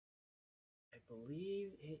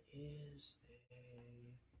believe it is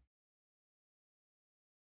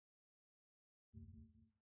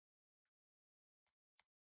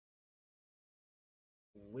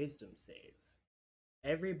wisdom save.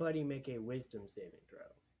 Everybody make a wisdom saving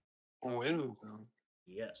throw. Wisdom.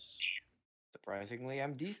 Yes. Surprisingly,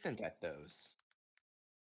 I'm decent at those.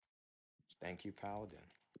 Thank you, Paladin.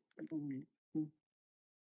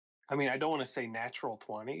 I mean, I don't want to say natural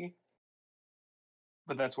 20,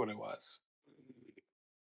 but that's what it was.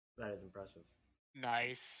 That is impressive.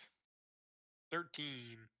 Nice.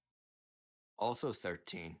 13. Also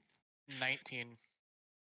 13. 19.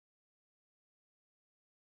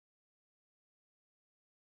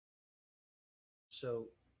 So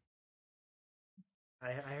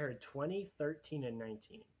I heard 20, 13, and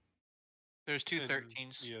 19. There's two And-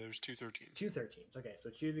 13s. Yeah, there's two 13s. Two 13s. Okay, so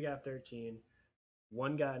two of you got 13.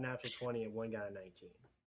 One got a natural 20 and one got a 19.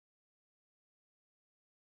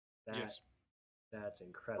 Yes. That's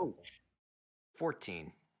incredible.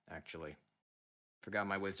 14, actually. Forgot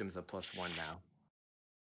my wisdom's a +1 now.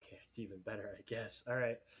 Okay, it's even better, I guess. All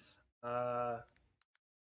right.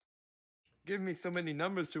 Give me so many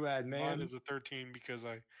numbers to add, man. Mine is a 13 because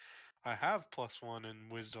I have +1 in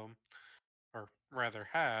wisdom, or rather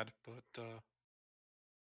had, but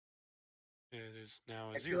it is now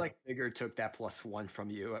a I 0. feel like Figure took that +1 from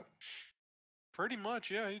you. Pretty much,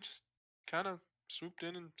 yeah. He just kind of swooped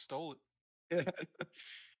in and stole it.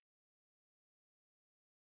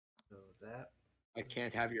 So that I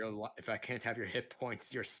can't have your if I can't have your hit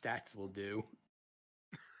points, your stats will do.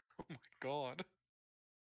 Oh my god.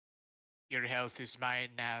 Your health is mine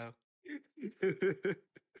now. yeah,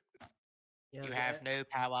 You so have no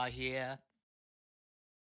power here.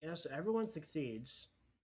 yeah, so everyone succeeds.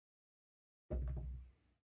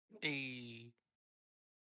 Eh.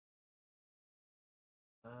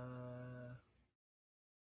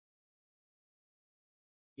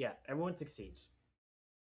 Yeah, everyone succeeds.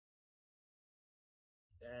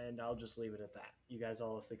 And I'll just leave it at that. You guys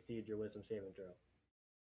all succeed your wisdom saving throw.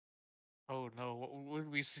 Oh no, what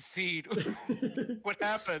would we succeed? What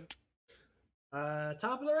happened?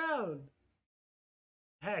 Top of the round.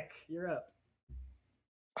 Heck, you're up.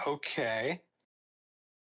 Okay.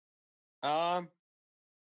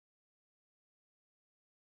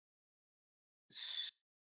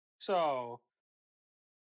 So,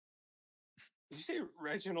 did you say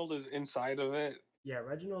Reginald is inside of it? Yeah,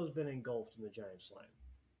 Reginald has been engulfed in the giant slime.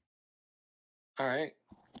 All right.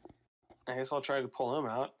 I guess I'll try to pull him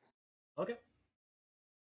out. Okay.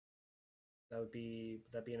 Would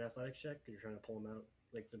that be an athletics check? Because you're trying to pull him out,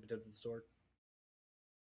 like the tip of the sword.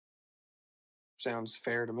 Sounds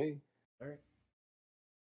fair to me. All right.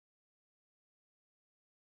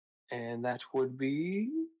 And that would be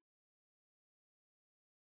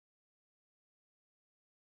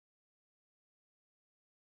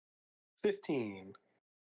 15.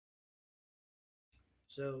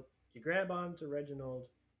 So you grab onto Reginald.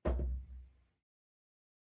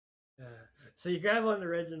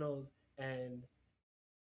 And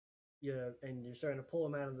you're starting to pull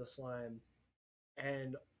him out of the slime,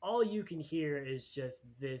 and all you can hear is just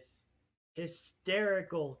this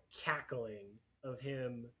hysterical cackling of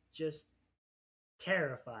him, just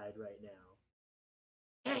terrified right now.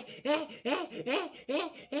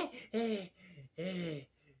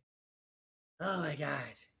 Oh my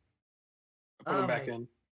god. I put him back in.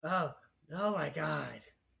 Oh my god.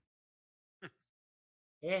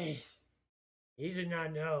 Yes. You do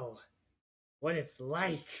not know what it's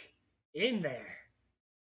like in there.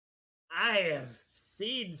 I have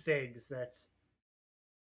seen things that's,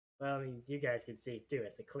 well, I mean, you guys can see too.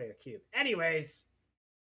 It's a clear cube. Anyways,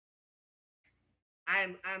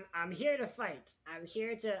 I'm here to fight. I'm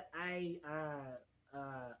here to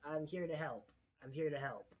help. I'm here to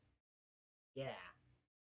help. Yeah.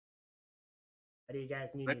 What do you guys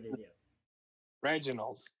need me to do?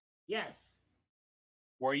 Reginald, Yes.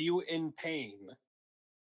 were you in pain?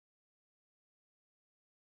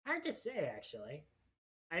 Hard to say, actually.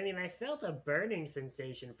 I mean, I felt a burning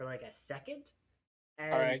sensation for like a second.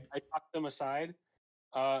 And All right, I knocked them aside,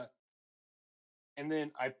 and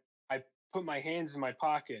then I put my hands in my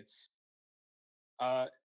pockets, and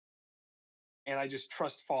I just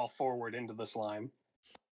trust fall forward into the slime.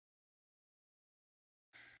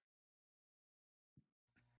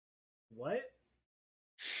 What?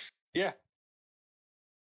 Yeah.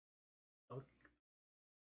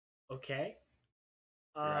 Okay.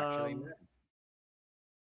 You're actually mad.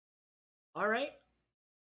 All right.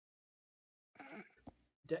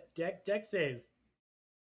 Deck save.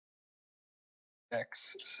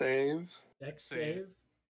 X save. Deck Save. save.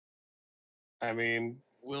 I mean,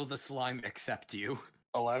 Will the slime accept you?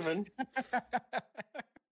 11.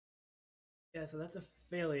 Yeah, so that's a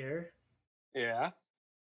failure. Yeah.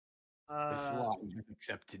 The slime has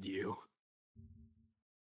accepted you.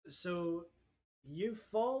 So You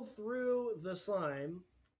fall through the slime.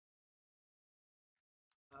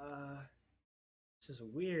 This is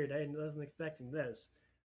weird. I wasn't expecting this.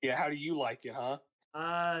 Yeah, how do you like it, huh?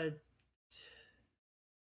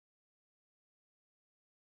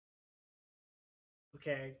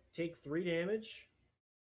 Okay, take 3 damage.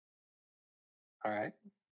 All right.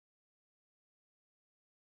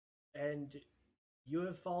 And you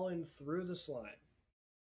have fallen through the slime.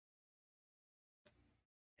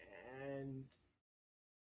 And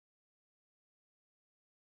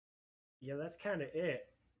yeah, that's kind of it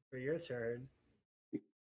for your turn.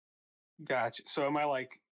 Gotcha. So am I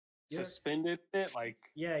like You're- suspended it? Like,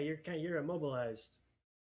 Yeah, you're immobilized.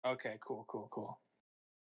 okay, cool.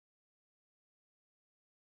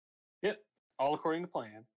 Yep, all according to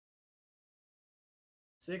plan.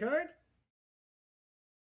 Sigurd,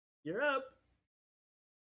 you're up.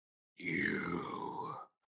 You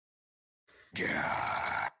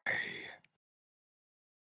die.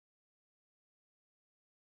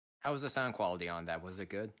 How was the sound quality on that? Was it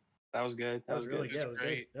good? That was good. That was really good. good. That was good.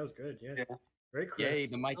 great. That was good. Yeah. Yeah. Very crisp. Yay,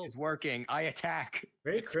 the mic is working. I attack.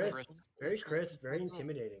 Very It's crisp. crisp. Very crisp. Very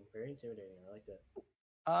intimidating. Very intimidating. I like that.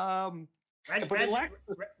 But it lacks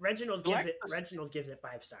Reginald lacks gives it. the- Reginald gives it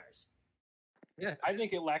 5 stars. I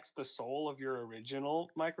think it lacks the soul of your original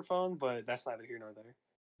microphone, but that's neither here nor there.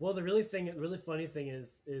 Well, the really funny thing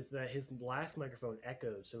is that his last microphone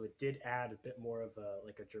echoed, so it did add a bit more of a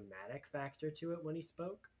dramatic factor to it when he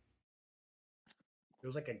spoke. There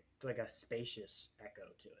was like a spacious echo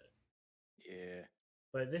to it. Yeah.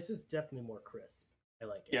 But this is definitely more crisp. I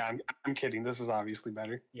like it. Yeah, I'm kidding. This is obviously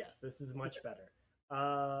better. Yes, this is much better.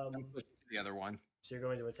 I'm switching to the other one. So you're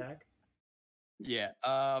going to attack? Yeah.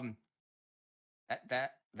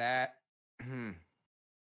 That.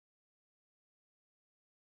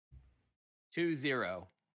 2-0.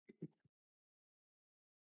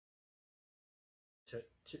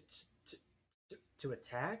 To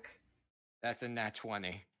attack? That's a nat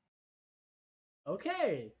 20.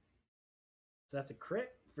 Okay. So that's a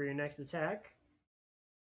crit for your next attack.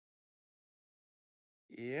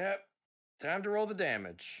 Yep. Time to roll the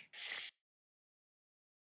damage.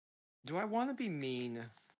 Do I want to be mean?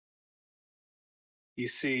 You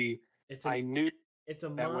see, It's I knew it's a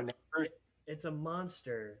that whenever it's a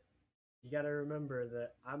monster. You got to remember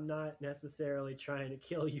that I'm not necessarily trying to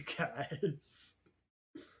kill you guys.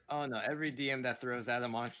 Oh no, every DM that throws out a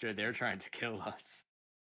monster, they're trying to kill us.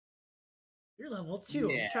 You're level 2.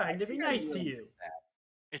 Yeah, I'm trying to be you nice guys to know you.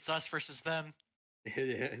 It's us versus them. It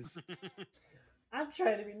is. I'm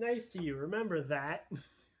trying to be nice to you. Remember that.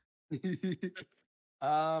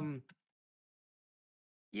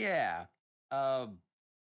 Yeah. Yeah,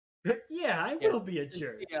 I Yeah. will be a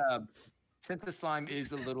jerk. Since the slime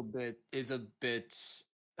is is a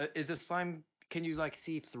slime, can you like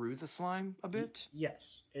see through the slime a bit?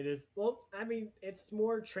 Yes, it is. Well, I mean, it's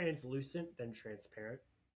more translucent than transparent.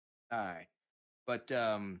 Alright. But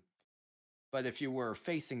if you were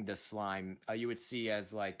facing the slime, you would see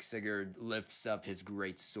as like Sigurd lifts up his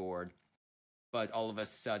great sword, but all of a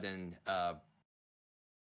sudden,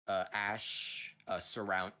 ash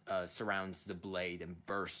surrounds the blade and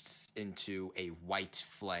bursts into a white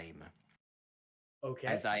flame. Okay.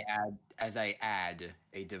 As I add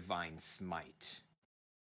a divine smite.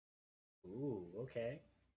 Ooh, okay.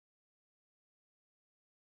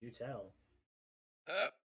 You tell.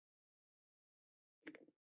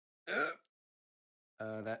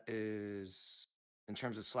 That is in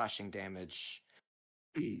terms of slashing damage.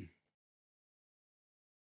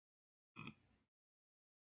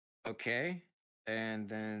 Okay, and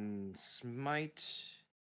then smite,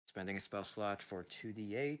 spending a spell slot for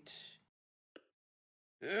 2d8.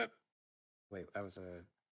 Wait, that was a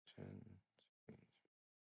 10.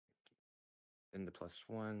 Then the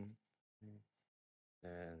 +1.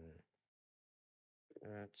 Then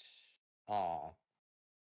that's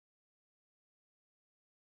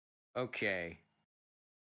okay.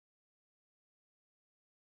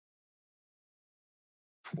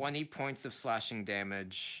 20 points of slashing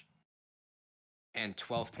damage and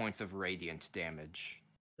 12 points of radiant damage.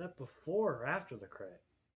 Is that before or after the crit?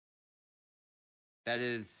 That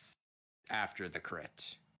is after the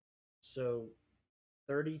crit. So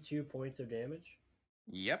 32 points of damage?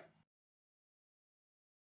 Yep.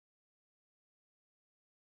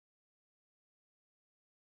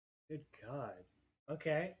 Good God.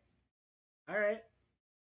 Okay. All right.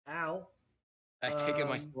 Ow. I take it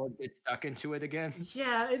my Um, sword gets stuck into it again.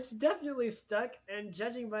 Yeah, it's definitely stuck, and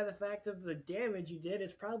judging by the fact of the damage you did,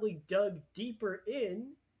 it's probably dug deeper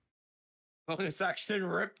in. Bonus action,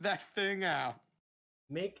 rip that thing out.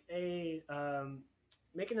 Make an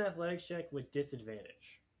athletics check with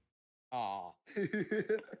disadvantage. Aw.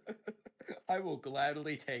 I will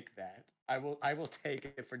gladly take that. I will take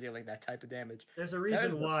it for dealing that type of damage. There's a is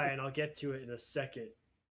reason the- why, and I'll get to it in a second.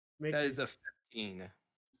 That is a 15.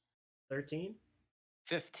 13?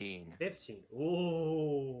 15. 15.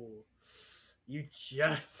 Ooh. You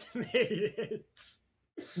just made it.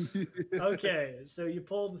 Okay, so you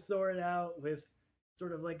pull the sword out with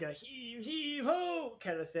sort of like a heave, heave, ho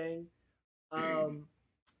kind of thing.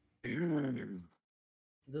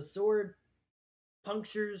 The sword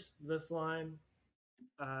punctures the slime,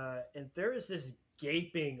 and there is this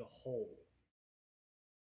gaping hole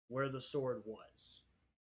where the sword was.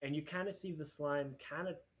 And you kind of see the slime kind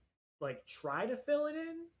of like try to fill it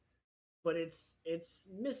in, but it's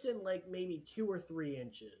missing like maybe 2 or 3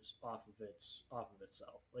 inches off of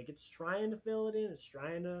itself. Like it's trying to fill it in, it's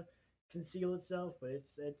trying to conceal itself, but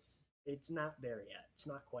it's not there yet. It's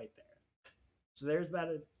not quite there. So there's about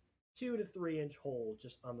a 2 to 3 inch hole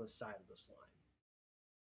just on the side of the slime.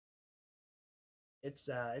 It's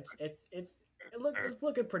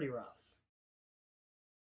looking pretty rough.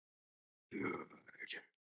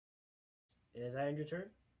 Is that end your turn?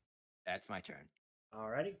 That's my turn.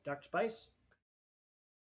 Alrighty, Dr. Spice.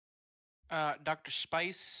 Dr.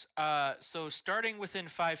 Spice. So starting within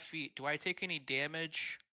 5 feet, do I take any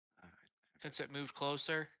damage since it moved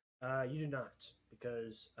closer? You do not,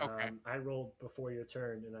 because Okay. I rolled before your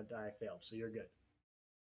turn and I failed, so you're good.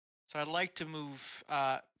 So I'd like to move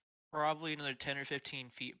probably another 10 or 15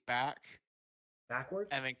 feet back. Backwards.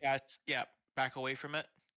 And then back away from it.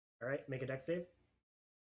 All right, make a dex save.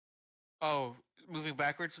 Oh, moving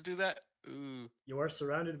backwards to do that? Ooh. You are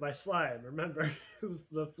surrounded by slime. Remember,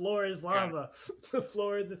 the floor is lava. The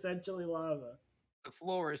floor is essentially lava. The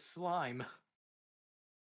floor is slime.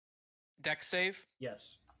 Dex save?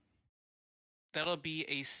 Yes, That'll be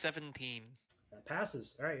a 17. that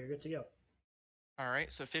passes. All right, you're good to go.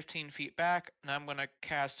 Alright, so 15 feet back, and I'm going to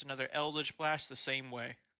cast another Eldritch Blast the same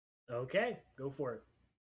way. Okay, go for it.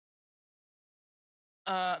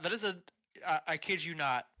 That is I kid you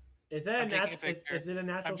not. Is that I'm taking a is picture. it a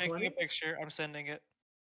natural I'm taking 20? a picture. I'm sending it.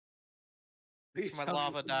 Please It's my tell me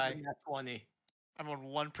lava it's die. nat 20. I'm on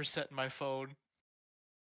 1% in my phone.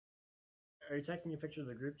 Are you texting a picture of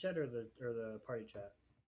the group chat or the party chat?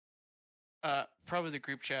 Probably the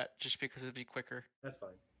group chat, just because it'd be quicker. That's fine.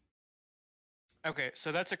 Okay,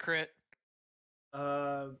 so that's a crit.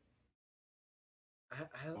 I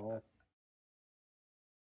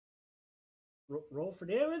roll for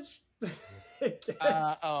damage.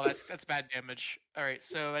 Oh, that's bad damage. All right,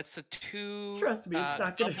 so that's a 2. Trust me, it's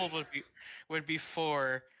not gonna. Double would be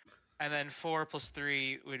 4, and then 4 plus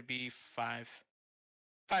 3 would be 5.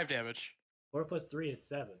 5 damage. 4 plus 3 is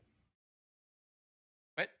 7.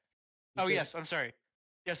 What? You Oh said- yes, I'm sorry.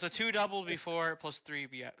 Yeah, so 2 double would be 4 plus 3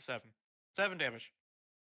 would be 7. 7 damage.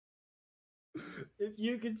 If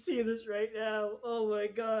you can see this right now, oh my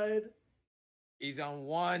god. He's on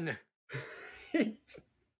 1.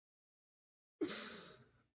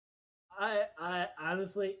 I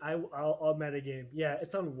honestly, I'll metagame. Yeah,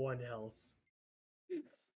 it's on 1 health.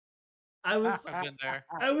 I was I've been there.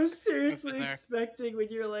 I was seriously there. expecting when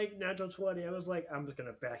you're like natural 20. I was like, I'm just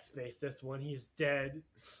gonna backspace this one. He's dead.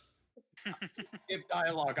 Skip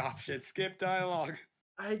dialogue option. Skip dialogue.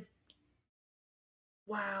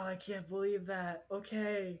 Wow, I can't believe that.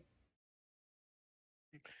 Okay.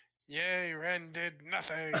 Yay, Ren did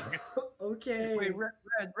nothing. Okay. Wait,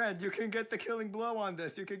 Red, you can get the killing blow on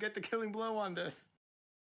this. You can get the killing blow on this.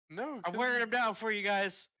 No, I'm 'cause wearing him down for you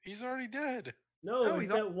guys. he's already dead. No, No, he's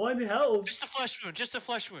he's at 1 health. Just a flesh wound. Just a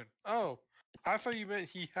flesh wound. Oh, I thought you meant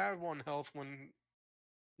he had 1 health when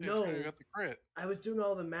No. Antonio got the crit. I was doing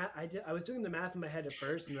all the math. I was doing the math in my head at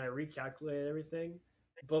first, and I recalculated everything.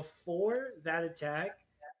 Before that attack,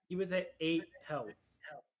 he was at 8 health,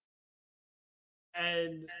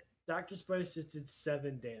 and Dr. Spice just did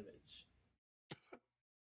 7 damage.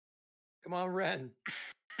 Come on, Ren.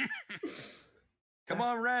 Come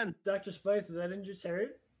on, Ren. Dr. Spice, is that in your turn?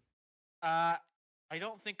 I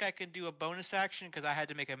don't think I can do a bonus action because I had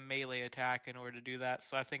to make a melee attack in order to do that.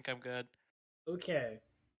 So I think I'm good. Okay.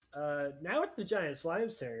 Now it's the giant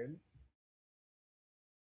slime's turn.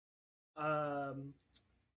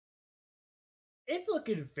 It's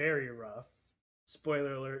looking very rough.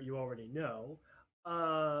 Spoiler alert, you already know.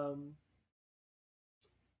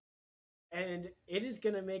 And it is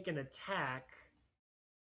going to make an attack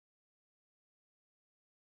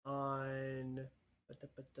on the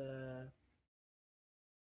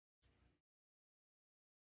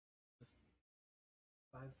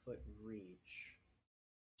 5-foot reach.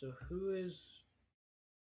 So who is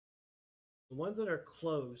the ones that are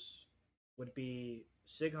close would be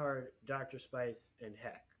Sighard, Dr. Spice, and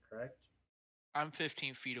Heck, correct? I'm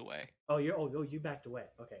 15 feet away. Oh, you backed away.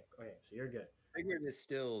 Okay, so you're good. Sigurd is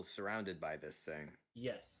still surrounded by this thing.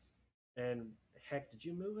 Yes. And heck, did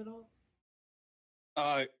you move at all?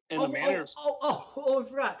 In the manner of I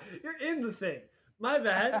forgot. You're in the thing. My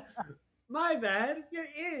bad. My bad. You're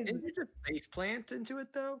in. Didn't you just face plant into it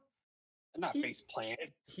though? not he- face plant.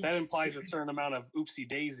 he That tr- implies a certain amount of oopsie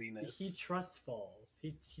daisiness. He trust falls.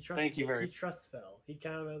 He trust. Thank you very- He trust fell. He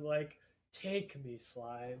kind of like take me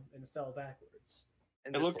slime and fell backwards.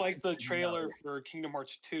 And It the looked like the second trailer no. for Kingdom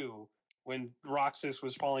Hearts 2 when Roxas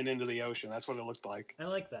was falling into the ocean. That's what it looked like. I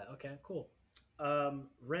like that. Okay, cool.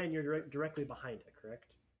 Ren, you're directly behind it, correct?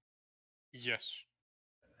 Yes.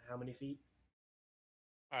 How many feet?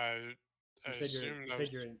 I You said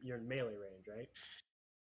you're in melee range, right?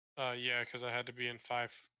 yeah, because I had to be in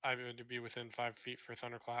 5. I had to be within 5 feet for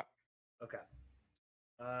thunderclap. Okay.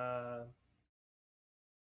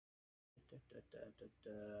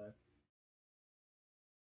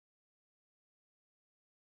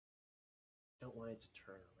 Don't want it to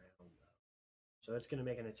turn around though, so it's gonna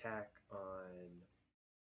make an attack on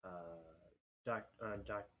on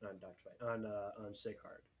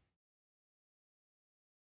Sighard.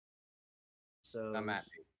 So I'm at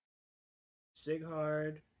me.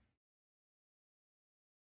 Sighard.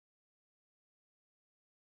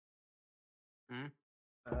 Hmm?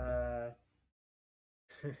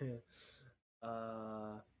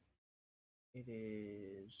 It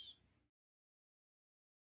is.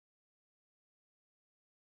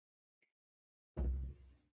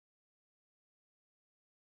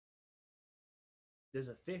 Does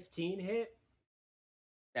a 15 hit?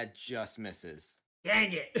 That just misses.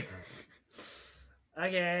 Dang it!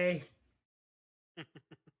 Okay.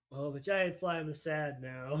 Well, the giant slime is sad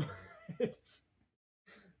now. it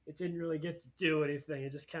didn't really get to do anything.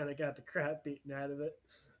 It just kind of got the crap beaten out of it.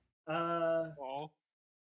 Well,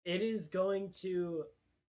 It is going to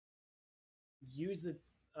use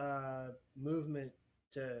its movement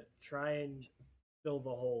to try and fill the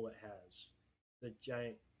hole it has, the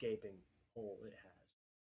giant gaping hole it has.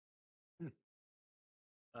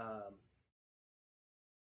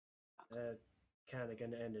 Kind of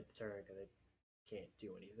going to end its turn because it can't do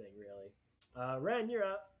anything really. Ren, you're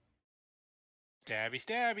up. stabby,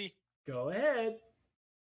 stabby. Go ahead.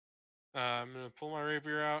 I'm gonna pull my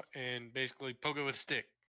rapier out and basically poke it with a stick.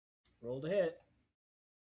 Roll to hit.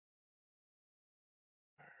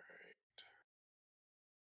 Alright.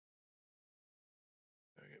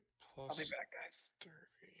 I get plus I'll be back, guys. 30.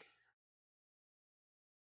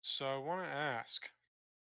 So I want to ask,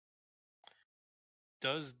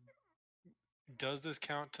 does this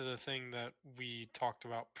count to the thing that we talked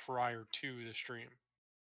about prior to the stream?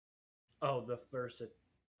 Oh, the first.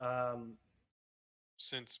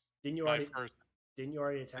 Since Didn't you my already? first, Didn't you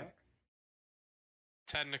already attack?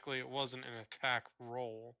 technically it wasn't an attack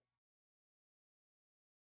roll.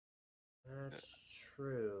 That's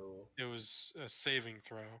true. It was a saving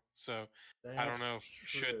throw. So That's I don't know.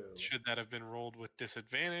 true. Should that have been rolled with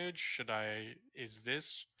disadvantage? Is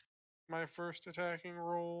this my first attacking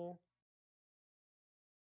roll?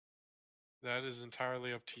 That is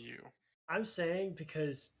entirely up to you. I'm saying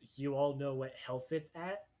because you all know what health it's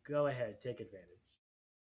at. Go ahead, take advantage.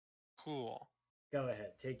 Cool. Go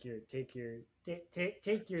ahead, take your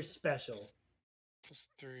special Plus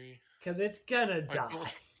 3. because it's gonna I don't-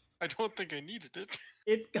 die. I don't think I needed it.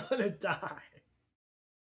 It's gonna die.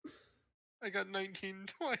 I got 19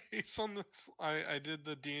 twice on this. I did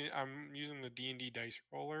I'm using the D&D dice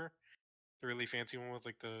roller, the really fancy one with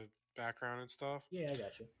like the background and stuff. Yeah, I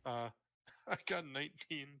got you. I got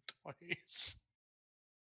 19 twice.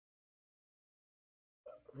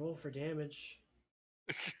 Roll for damage.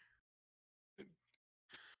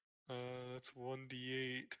 That's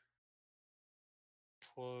 1d8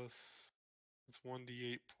 plus. It's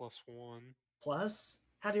 1d8 plus 1. Plus,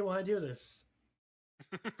 how do you want to do this?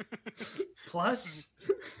 Plus,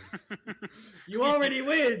 you already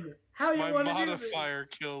win. How you My want to do this? modifier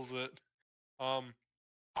kills it.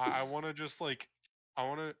 I want to just like I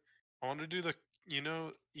want to do the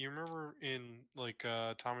you remember in like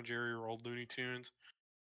Tom and Jerry or old Looney Tunes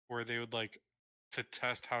where they would like to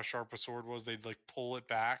test how sharp a sword was, they'd like pull it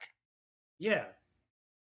back Yeah,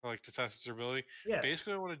 like to test its ability. yeah.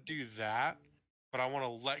 Basically, I want to do that, but I want to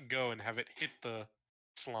let go and have it hit the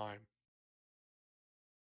slime.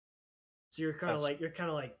 So you're kind of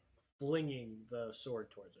That's- like flinging the sword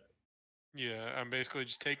towards it. Yeah, I'm basically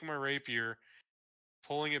just taking my rapier,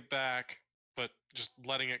 pulling it back, but just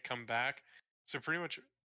letting it come back. So pretty much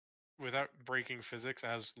without breaking physics,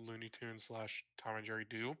 as Looney Tunes / Tom and Jerry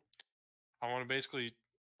do, I want to basically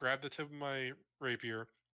grab the tip of my rapier,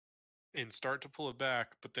 and start to pull it back,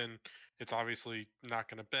 but then it's obviously not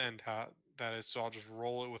going to bend how that is. So I'll just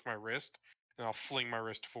roll it with my wrist, and I'll fling my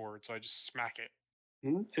wrist forward. So I just smack it.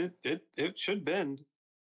 It should bend.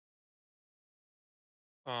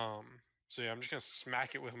 So yeah, I'm just gonna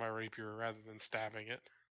smack it with my rapier rather than stabbing it.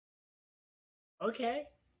 Okay.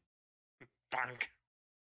 Bonk.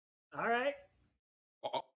 All right.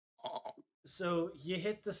 Oh, oh. So you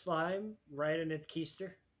hit the slime right in its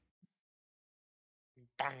keister.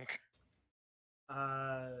 Bonk.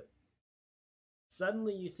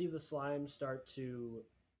 Suddenly you see the slime start to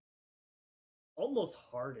almost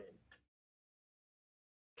harden.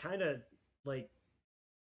 Kind of like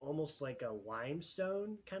almost like a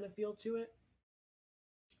limestone kind of feel to it.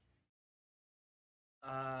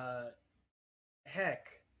 Heck,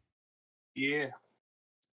 Yeah.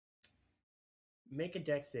 make a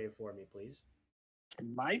dex save for me, please.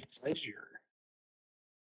 My pleasure.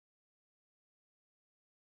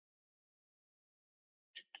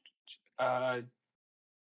 Uh,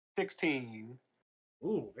 16.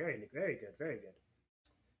 Ooh, very good, very good.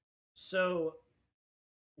 So,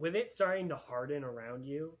 with it starting to harden around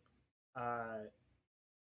you,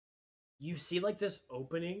 you see like this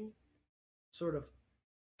opening sort of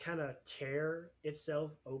kind of tear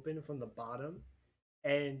itself open from the bottom,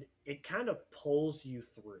 and it kind of pulls you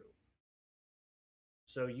through.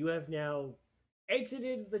 So you have now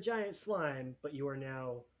exited the giant slime, but you are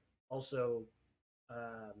now also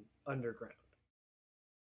underground.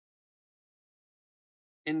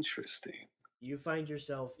 Interesting. You find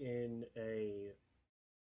yourself in a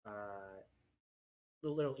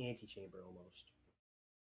little antechamber almost.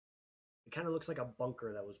 It kind of looks like a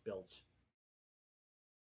bunker that was built,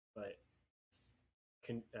 but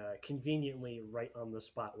conveniently right on the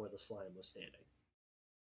spot where the slime was standing.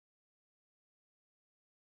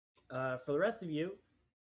 For the rest of you,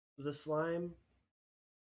 the slime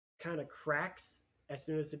kind of cracks as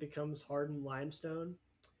soon as it becomes hardened limestone,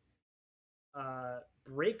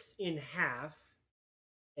 breaks in half,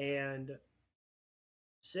 and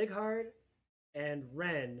Sighard and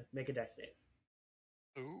Ren make a dex save.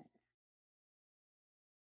 Ooh.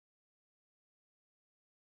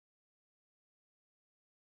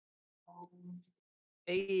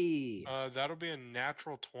 Hey. That'll be a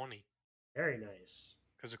natural 20. Very nice.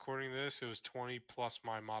 Because according to this, it was 20 plus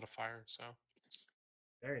my modifier. So.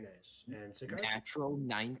 Very nice. And Sighard? Natural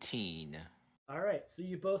 19. All right, so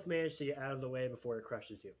you both managed to get out of the way before it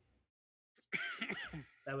crushes you.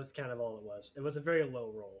 That was kind of all it was. It was a very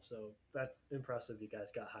low roll, so that's impressive. You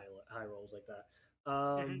guys got high rolls like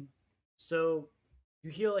that. So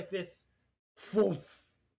you hear like this, thump,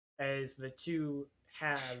 as the two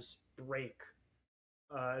halves break.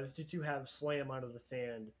 As the two halves slam onto the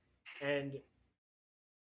sand, and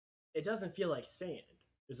it doesn't feel like sand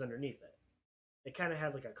is underneath it. It kind of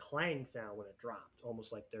had like a clang sound when it dropped,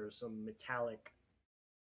 almost like there was some metallic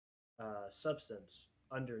substance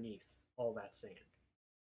underneath all that sand.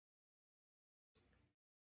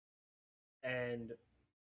 And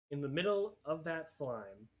in the middle of that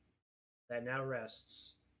slime that now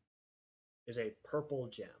rests is a purple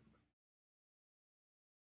gem.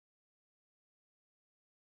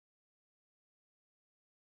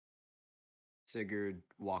 Sigurd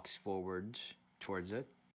walks forward towards it.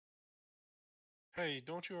 Hey,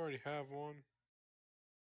 don't you already have one?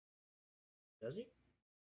 Does he?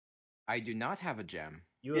 I do not have a gem.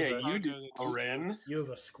 You have Yeah, a, you do, that's- Ren. You have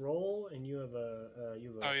a scroll, and you have a.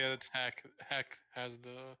 Oh yeah, that's Heck. Heck has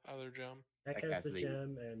the other gem. Heck Heck has has the the-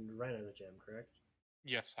 gem, and Ren has the gem, correct?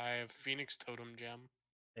 Yes, I have Phoenix Totem Gem.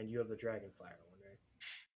 And you have the Dragonfire one, right?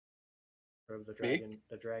 Or the Me?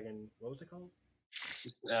 dragon. What was it called?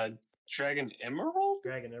 Dragon Emerald?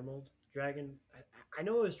 Dragon Emerald. Dragon. I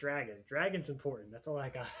know it was dragon. Dragon's important. That's all I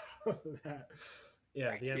got out of that.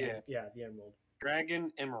 Yeah, the emerald. Yeah, the emerald.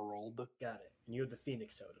 Dragon Emerald. Got it. And you have the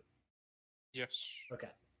Phoenix Totem. Yes. Okay.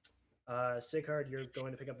 Sighard, you're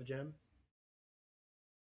going to pick up the gem.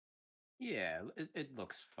 Yeah, it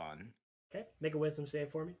looks fun. Okay. Make a wisdom save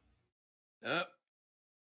for me.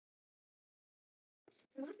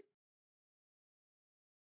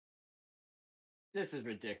 This is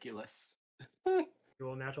ridiculous. You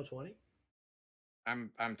roll a natural 20.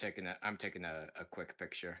 I'm taking a quick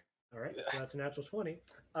picture. All right, so that's a natural 20.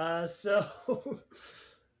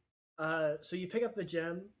 So you pick up the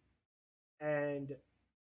gem, and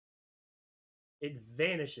it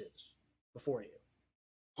vanishes before you.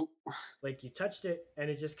 Oh. Like you touched it, and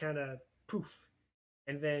it just kind of poof,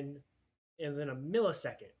 and then a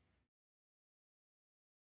millisecond,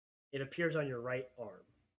 it appears on your right arm.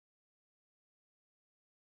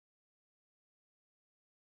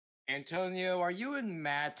 Antonio, are you and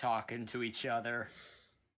Matt talking to each other?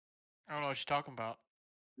 I don't know what you're talking about.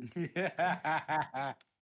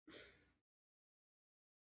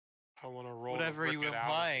 I want to roll. Whatever to you rip it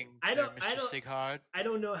implying, I there, don't- Mr. I don't- Sighard. I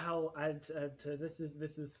don't know how this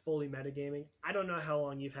is fully metagaming. I don't know how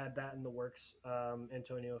long you've had that in the works,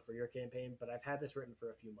 Antonio, for your campaign, but I've had this written for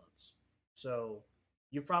a few months. So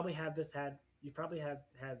you probably have had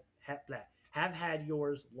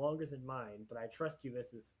yours longer than mine, but I trust you. This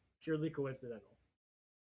is purely coincidental.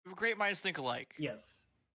 Great minds think alike. Yes.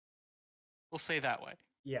 We'll say that way.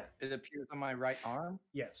 Yeah. It appears on my right arm.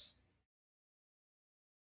 Yes.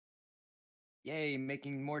 Yay,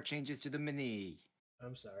 making more changes to the mini.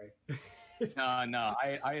 I'm sorry. No,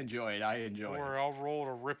 I enjoy it. I enjoy Or I'll roll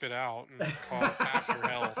to rip it out and call it half your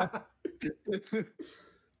health. it.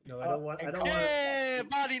 No, I don't want. I don't want. Hey,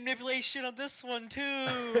 body manipulation on this one too.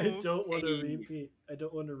 I don't want to Hey. repeat. I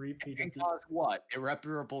don't want to repeat. Can Of the, cause what?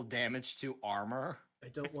 Irreparable damage to armor? I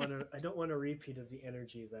don't want to. I don't want a repeat of the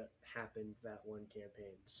energy that happened that one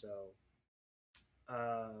campaign. So,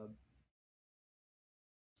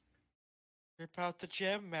 Rip out the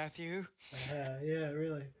gem, Matthew. yeah,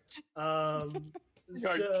 really. You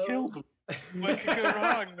got so, killed. What could go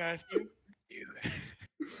wrong, Matthew?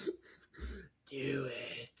 Do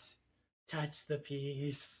it. Touch the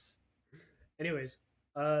piece. Anyways,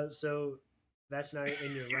 so that's now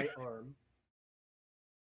in your right arm.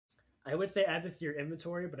 I would say add this to your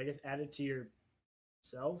inventory, but I guess add it to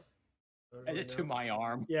yourself. I don't Add really it to know. my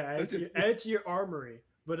arm. Yeah, add it to your armory.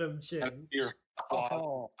 But chin. Here.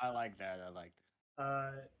 Oh, I like that. I like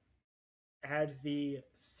that. Add the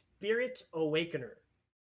Spirit Awakener.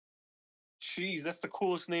 Jeez, that's the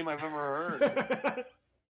coolest name I've ever heard.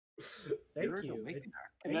 Thank Spirit you. Awakener.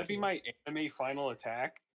 Can that be my anime final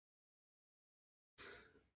attack?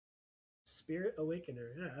 Spirit Awakener?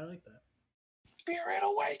 Yeah, I like that. Spirit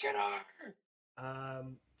Awakener!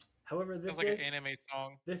 However, this Sounds like is an anime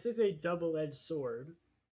song. this is a double-edged sword.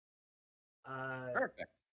 Perfect.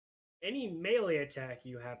 Any melee attack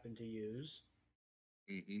you happen to use,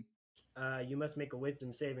 Mm-hmm. you must make a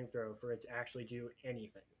Wisdom saving throw for it to actually do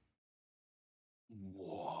anything.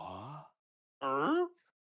 What?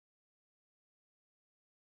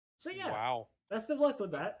 So yeah, Wow. best of luck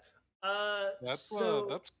with that. That's so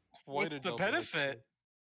quite What's a the double benefit?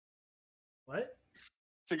 what?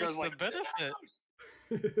 So it goes What's like, the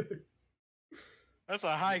benefit? That's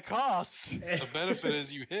a high cost. The benefit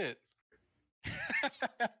is you hit.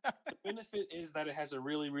 the benefit is that it has a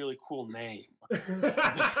really, really cool name.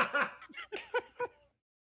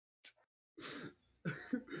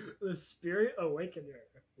 The Spirit Awakener.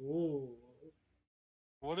 Ooh.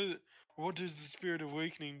 What does the Spirit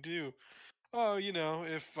Awakening do? Oh, you know,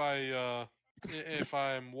 if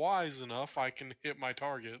I'm wise enough, I can hit my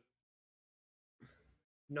target.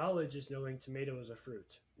 Knowledge is knowing tomato is a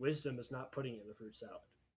fruit. Wisdom is not putting it in a fruit salad.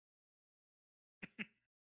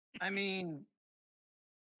 I mean,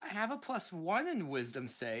 I have a +1 in wisdom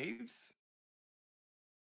saves.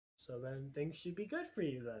 So then things should be good for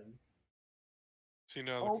you then. See,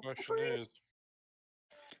 now Oh, the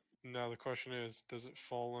question great. is, does it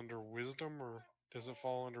fall under wisdom or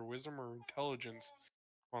intelligence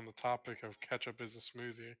on the topic of ketchup is a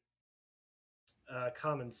smoothie?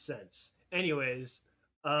 Common sense. Anyways,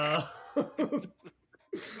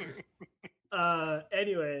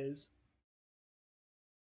 anyways,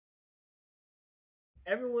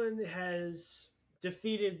 everyone has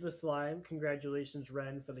defeated the slime. Congratulations,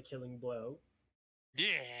 Ren, for the killing blow.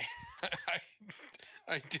 Yeah,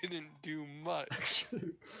 I didn't do much.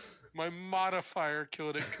 My modifier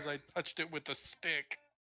killed it because I touched it with a stick.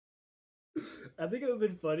 I think it would have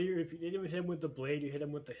been funnier if you didn't hit him with the blade, you hit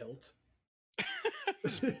him with the hilt.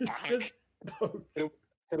 Just bonk. Just bonk. Hit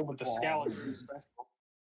him with the Wow. skeleton special.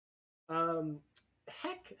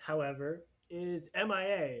 Heck, however, is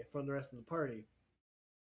MIA from the rest of the party.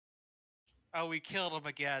 Oh, we killed him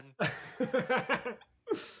again.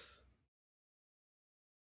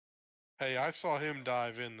 Hey, I saw him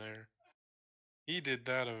dive in there. He did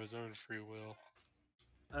that of his own free will.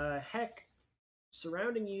 Heck,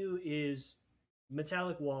 surrounding you is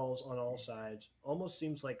metallic walls on all sides. Almost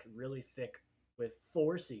seems like really thick with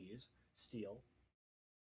 4 C's steel.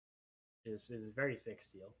 Is very thick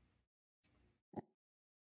steel.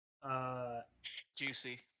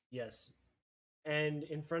 Juicy. Yes. And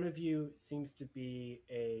in front of you seems to be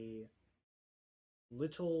a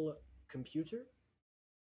little computer.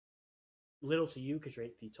 Little to you because you're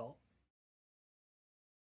 8 feet tall.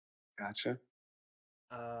 Gotcha.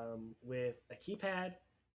 With a keypad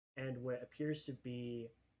and what appears to be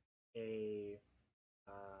a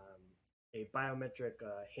biometric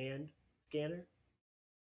hand scanner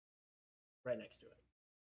right next to it.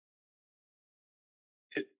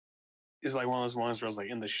 is like one of those ones where it's like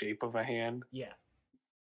in the shape of a hand. Yeah.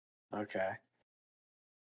 Okay.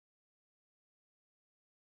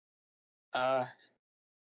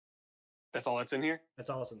 That's all that's in here? That's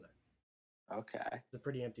all that's in there. Okay. It's a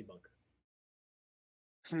pretty empty bunker.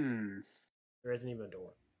 Hmm. There isn't even a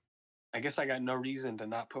door. I guess I got no reason to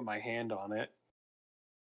not put my hand on it.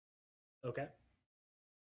 Okay.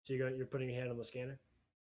 So you're putting your hand on the scanner?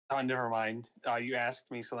 Oh, never mind. You asked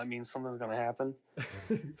me, so that means something's gonna happen.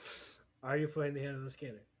 Are you putting the hand on the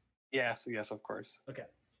scanner? Yes, of course. Okay.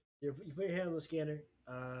 You put your hand on the scanner.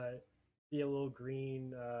 See a little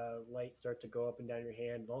green light start to go up and down your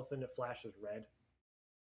hand. All of a sudden, it flashes red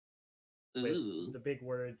with the big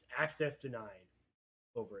words "access denied"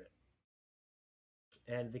 over it.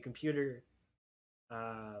 And the computer,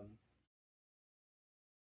 a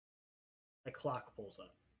clock pulls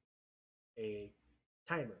up. A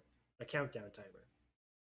timer, a countdown timer,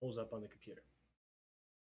 pulls up on the computer.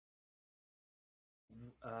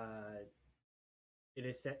 It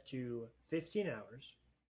is set to 15 hours.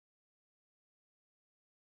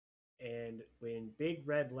 And in big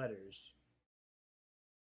red letters,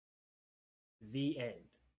 the end.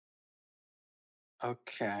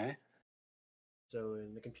 Okay. So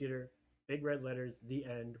in the computer, big red letters, the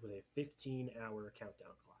end, with a 15-hour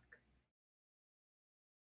countdown clock.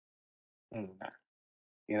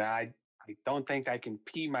 You know, I don't think I can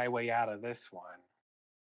pee my way out of this one.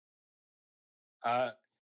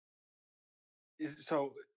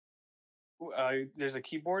 There's a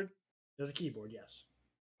keyboard? There's a keyboard, yes.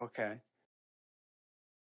 Okay.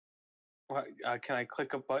 What, can I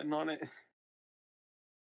click a button on it?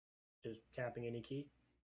 Just tapping any key.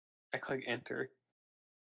 I click enter.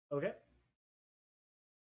 Okay.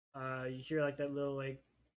 You hear like that little like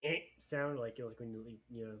sound, like when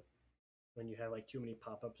when you have like too many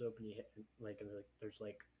pop-ups open, you hit like there's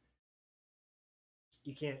like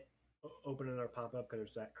you can't open another pop-up because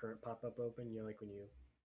there's that current pop-up open. You know, like when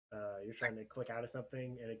you're trying to click out of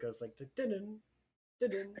something and it goes like dun. I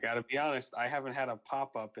gotta be honest, I haven't had a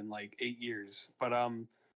pop-up in like 8 years, but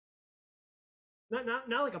not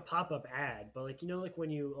like a pop-up ad, but like like when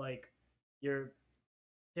you you're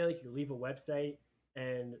say like you leave a website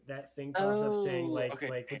and that thing pops up saying like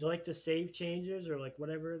would you like to save changes or like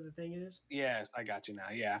whatever the thing is. Yes, I got you now.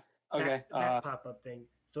 Yeah. Okay. That pop-up thing,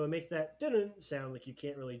 so it makes that dun sound like you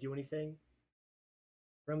can't really do anything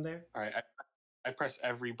from there. All right, I press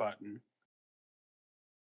every button.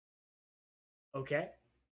 Okay.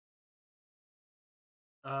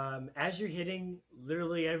 As you're hitting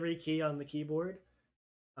literally every key on the keyboard,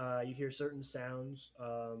 you hear certain sounds.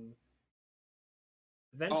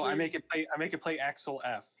 Eventually, I make it play Axel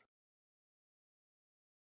F.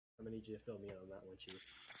 I'm gonna need you to fill me in on that one, Chief.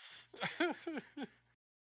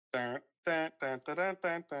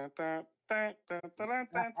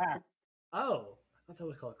 Oh, I thought that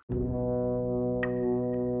was called.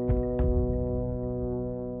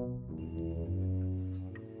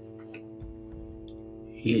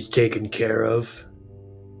 He is taken care of.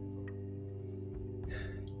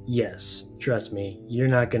 Yes, trust me, you're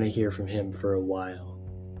not going to hear from him for a while.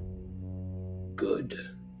 Good.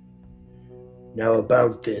 Now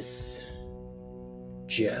about this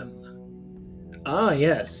gem. Ah,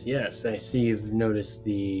 yes, I see you've noticed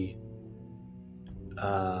the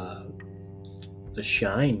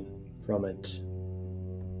shine from it.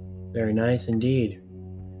 Very nice indeed.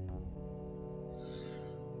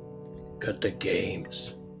 Cut the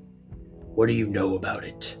games. What do you know about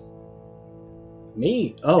it?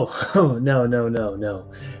 Me? Oh, no.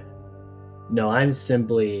 No, I'm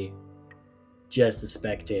simply just a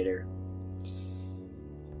spectator.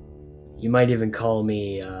 You might even call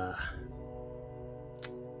me a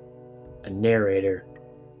narrator.